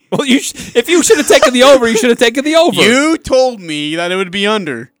me. Well, if you should have taken the over, you should have taken the over. You told me that it would be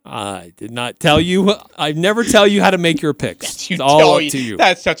under. I did not tell you. I never tell you how to make your picks. It's all up to you.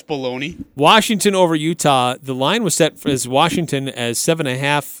 That's such baloney. Washington over Utah. The line was set as Washington as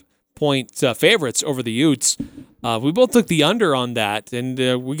 7.5 point favorites over the Utes. We both took the under on that,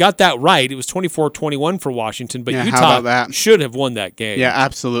 and we got that right. It was 24-21 for Washington, but Utah should have won that game. Yeah,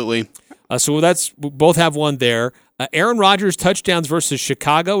 absolutely. So we both have one there. Aaron Rodgers touchdowns versus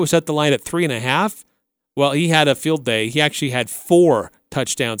Chicago was set the line at 3.5. Well, he had a field day. He actually had 4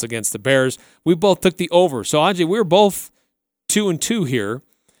 touchdowns against the Bears. We both took the over. So, Ajay, we were both 2-2 here.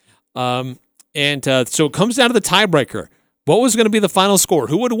 So it comes down to the tiebreaker. What was going to be the final score?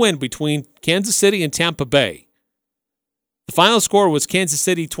 Who would win between Kansas City and Tampa Bay? The final score was Kansas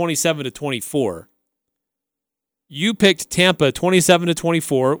City 27-24. You picked Tampa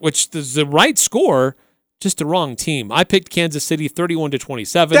 27-24, which is the right score, just the wrong team. I picked Kansas City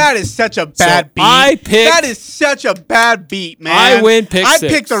 31-27. That is such a bad beat. That is such a bad beat, man. I win pick six. I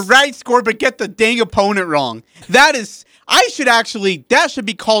picked the right score, but get the dang opponent wrong. That should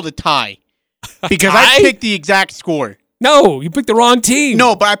be called a tie. Because I picked the exact score. No, you picked the wrong team.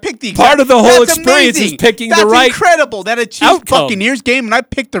 No, but I picked the part of the whole That's experience amazing. is picking That's the right incredible. That a Chiefs Buccaneers game and I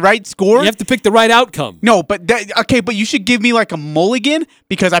picked the right score. You have to pick the right outcome. No, but but you should give me like a mulligan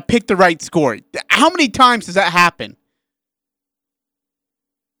because I picked the right score. How many times does that happen?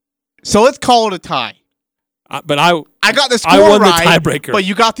 So let's call it a tie. But I got the score I won right, the tiebreaker. But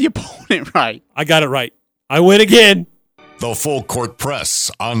you got the opponent right. I got it right. I win again. The Full Court Press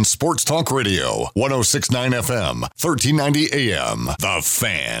on Sports Talk Radio, 106.9 FM, 1390 AM. The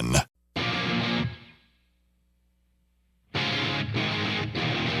Fan.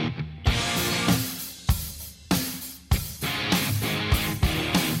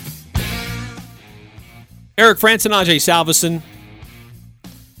 Eric Frandsen, Ajay Salvesen.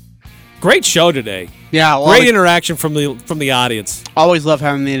 Great show today. Yeah, great interaction from the audience. Always love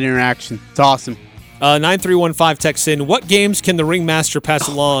having the interaction. It's awesome. 9315 texts in, what games can the ringmaster pass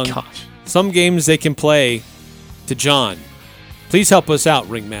along? Gosh. Some games they can play to John. Please help us out,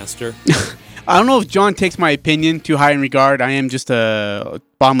 ringmaster. I don't know if John takes my opinion too high in regard. I am just a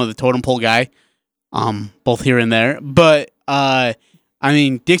bottom of the totem pole guy, both here and there. But, I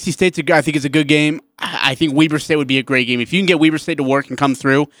mean, Dixie State's I think it's a good game. I think Weber State would be a great game. If you can get Weber State to work and come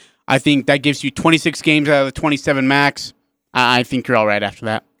through, I think that gives you 26 games out of the 27 max. I think you're all right after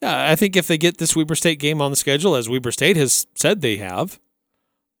that. Yeah, I think if they get this Weber State game on the schedule, as Weber State has said they have,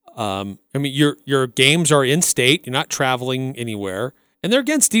 I mean, your games are in state. You're not traveling anywhere, and they're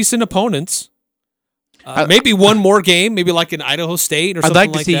against decent opponents. Maybe one more game, maybe like an Idaho State or something like that.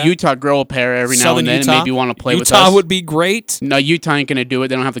 I'd like to see Utah grow a pair every now and then Utah. and maybe want to play with us. Utah would be great. No, Utah ain't going to do it.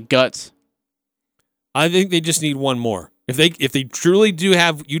 They don't have the guts. I think they just need one more. If they truly do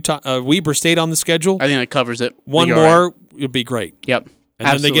have Weber State on the schedule, I think that covers it. One more would be great. Yep. And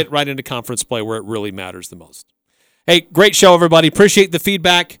then they get right into conference play where it really matters the most. Hey, great show, everybody. Appreciate the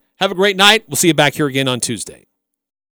feedback. Have a great night. We'll see you back here again on Tuesday.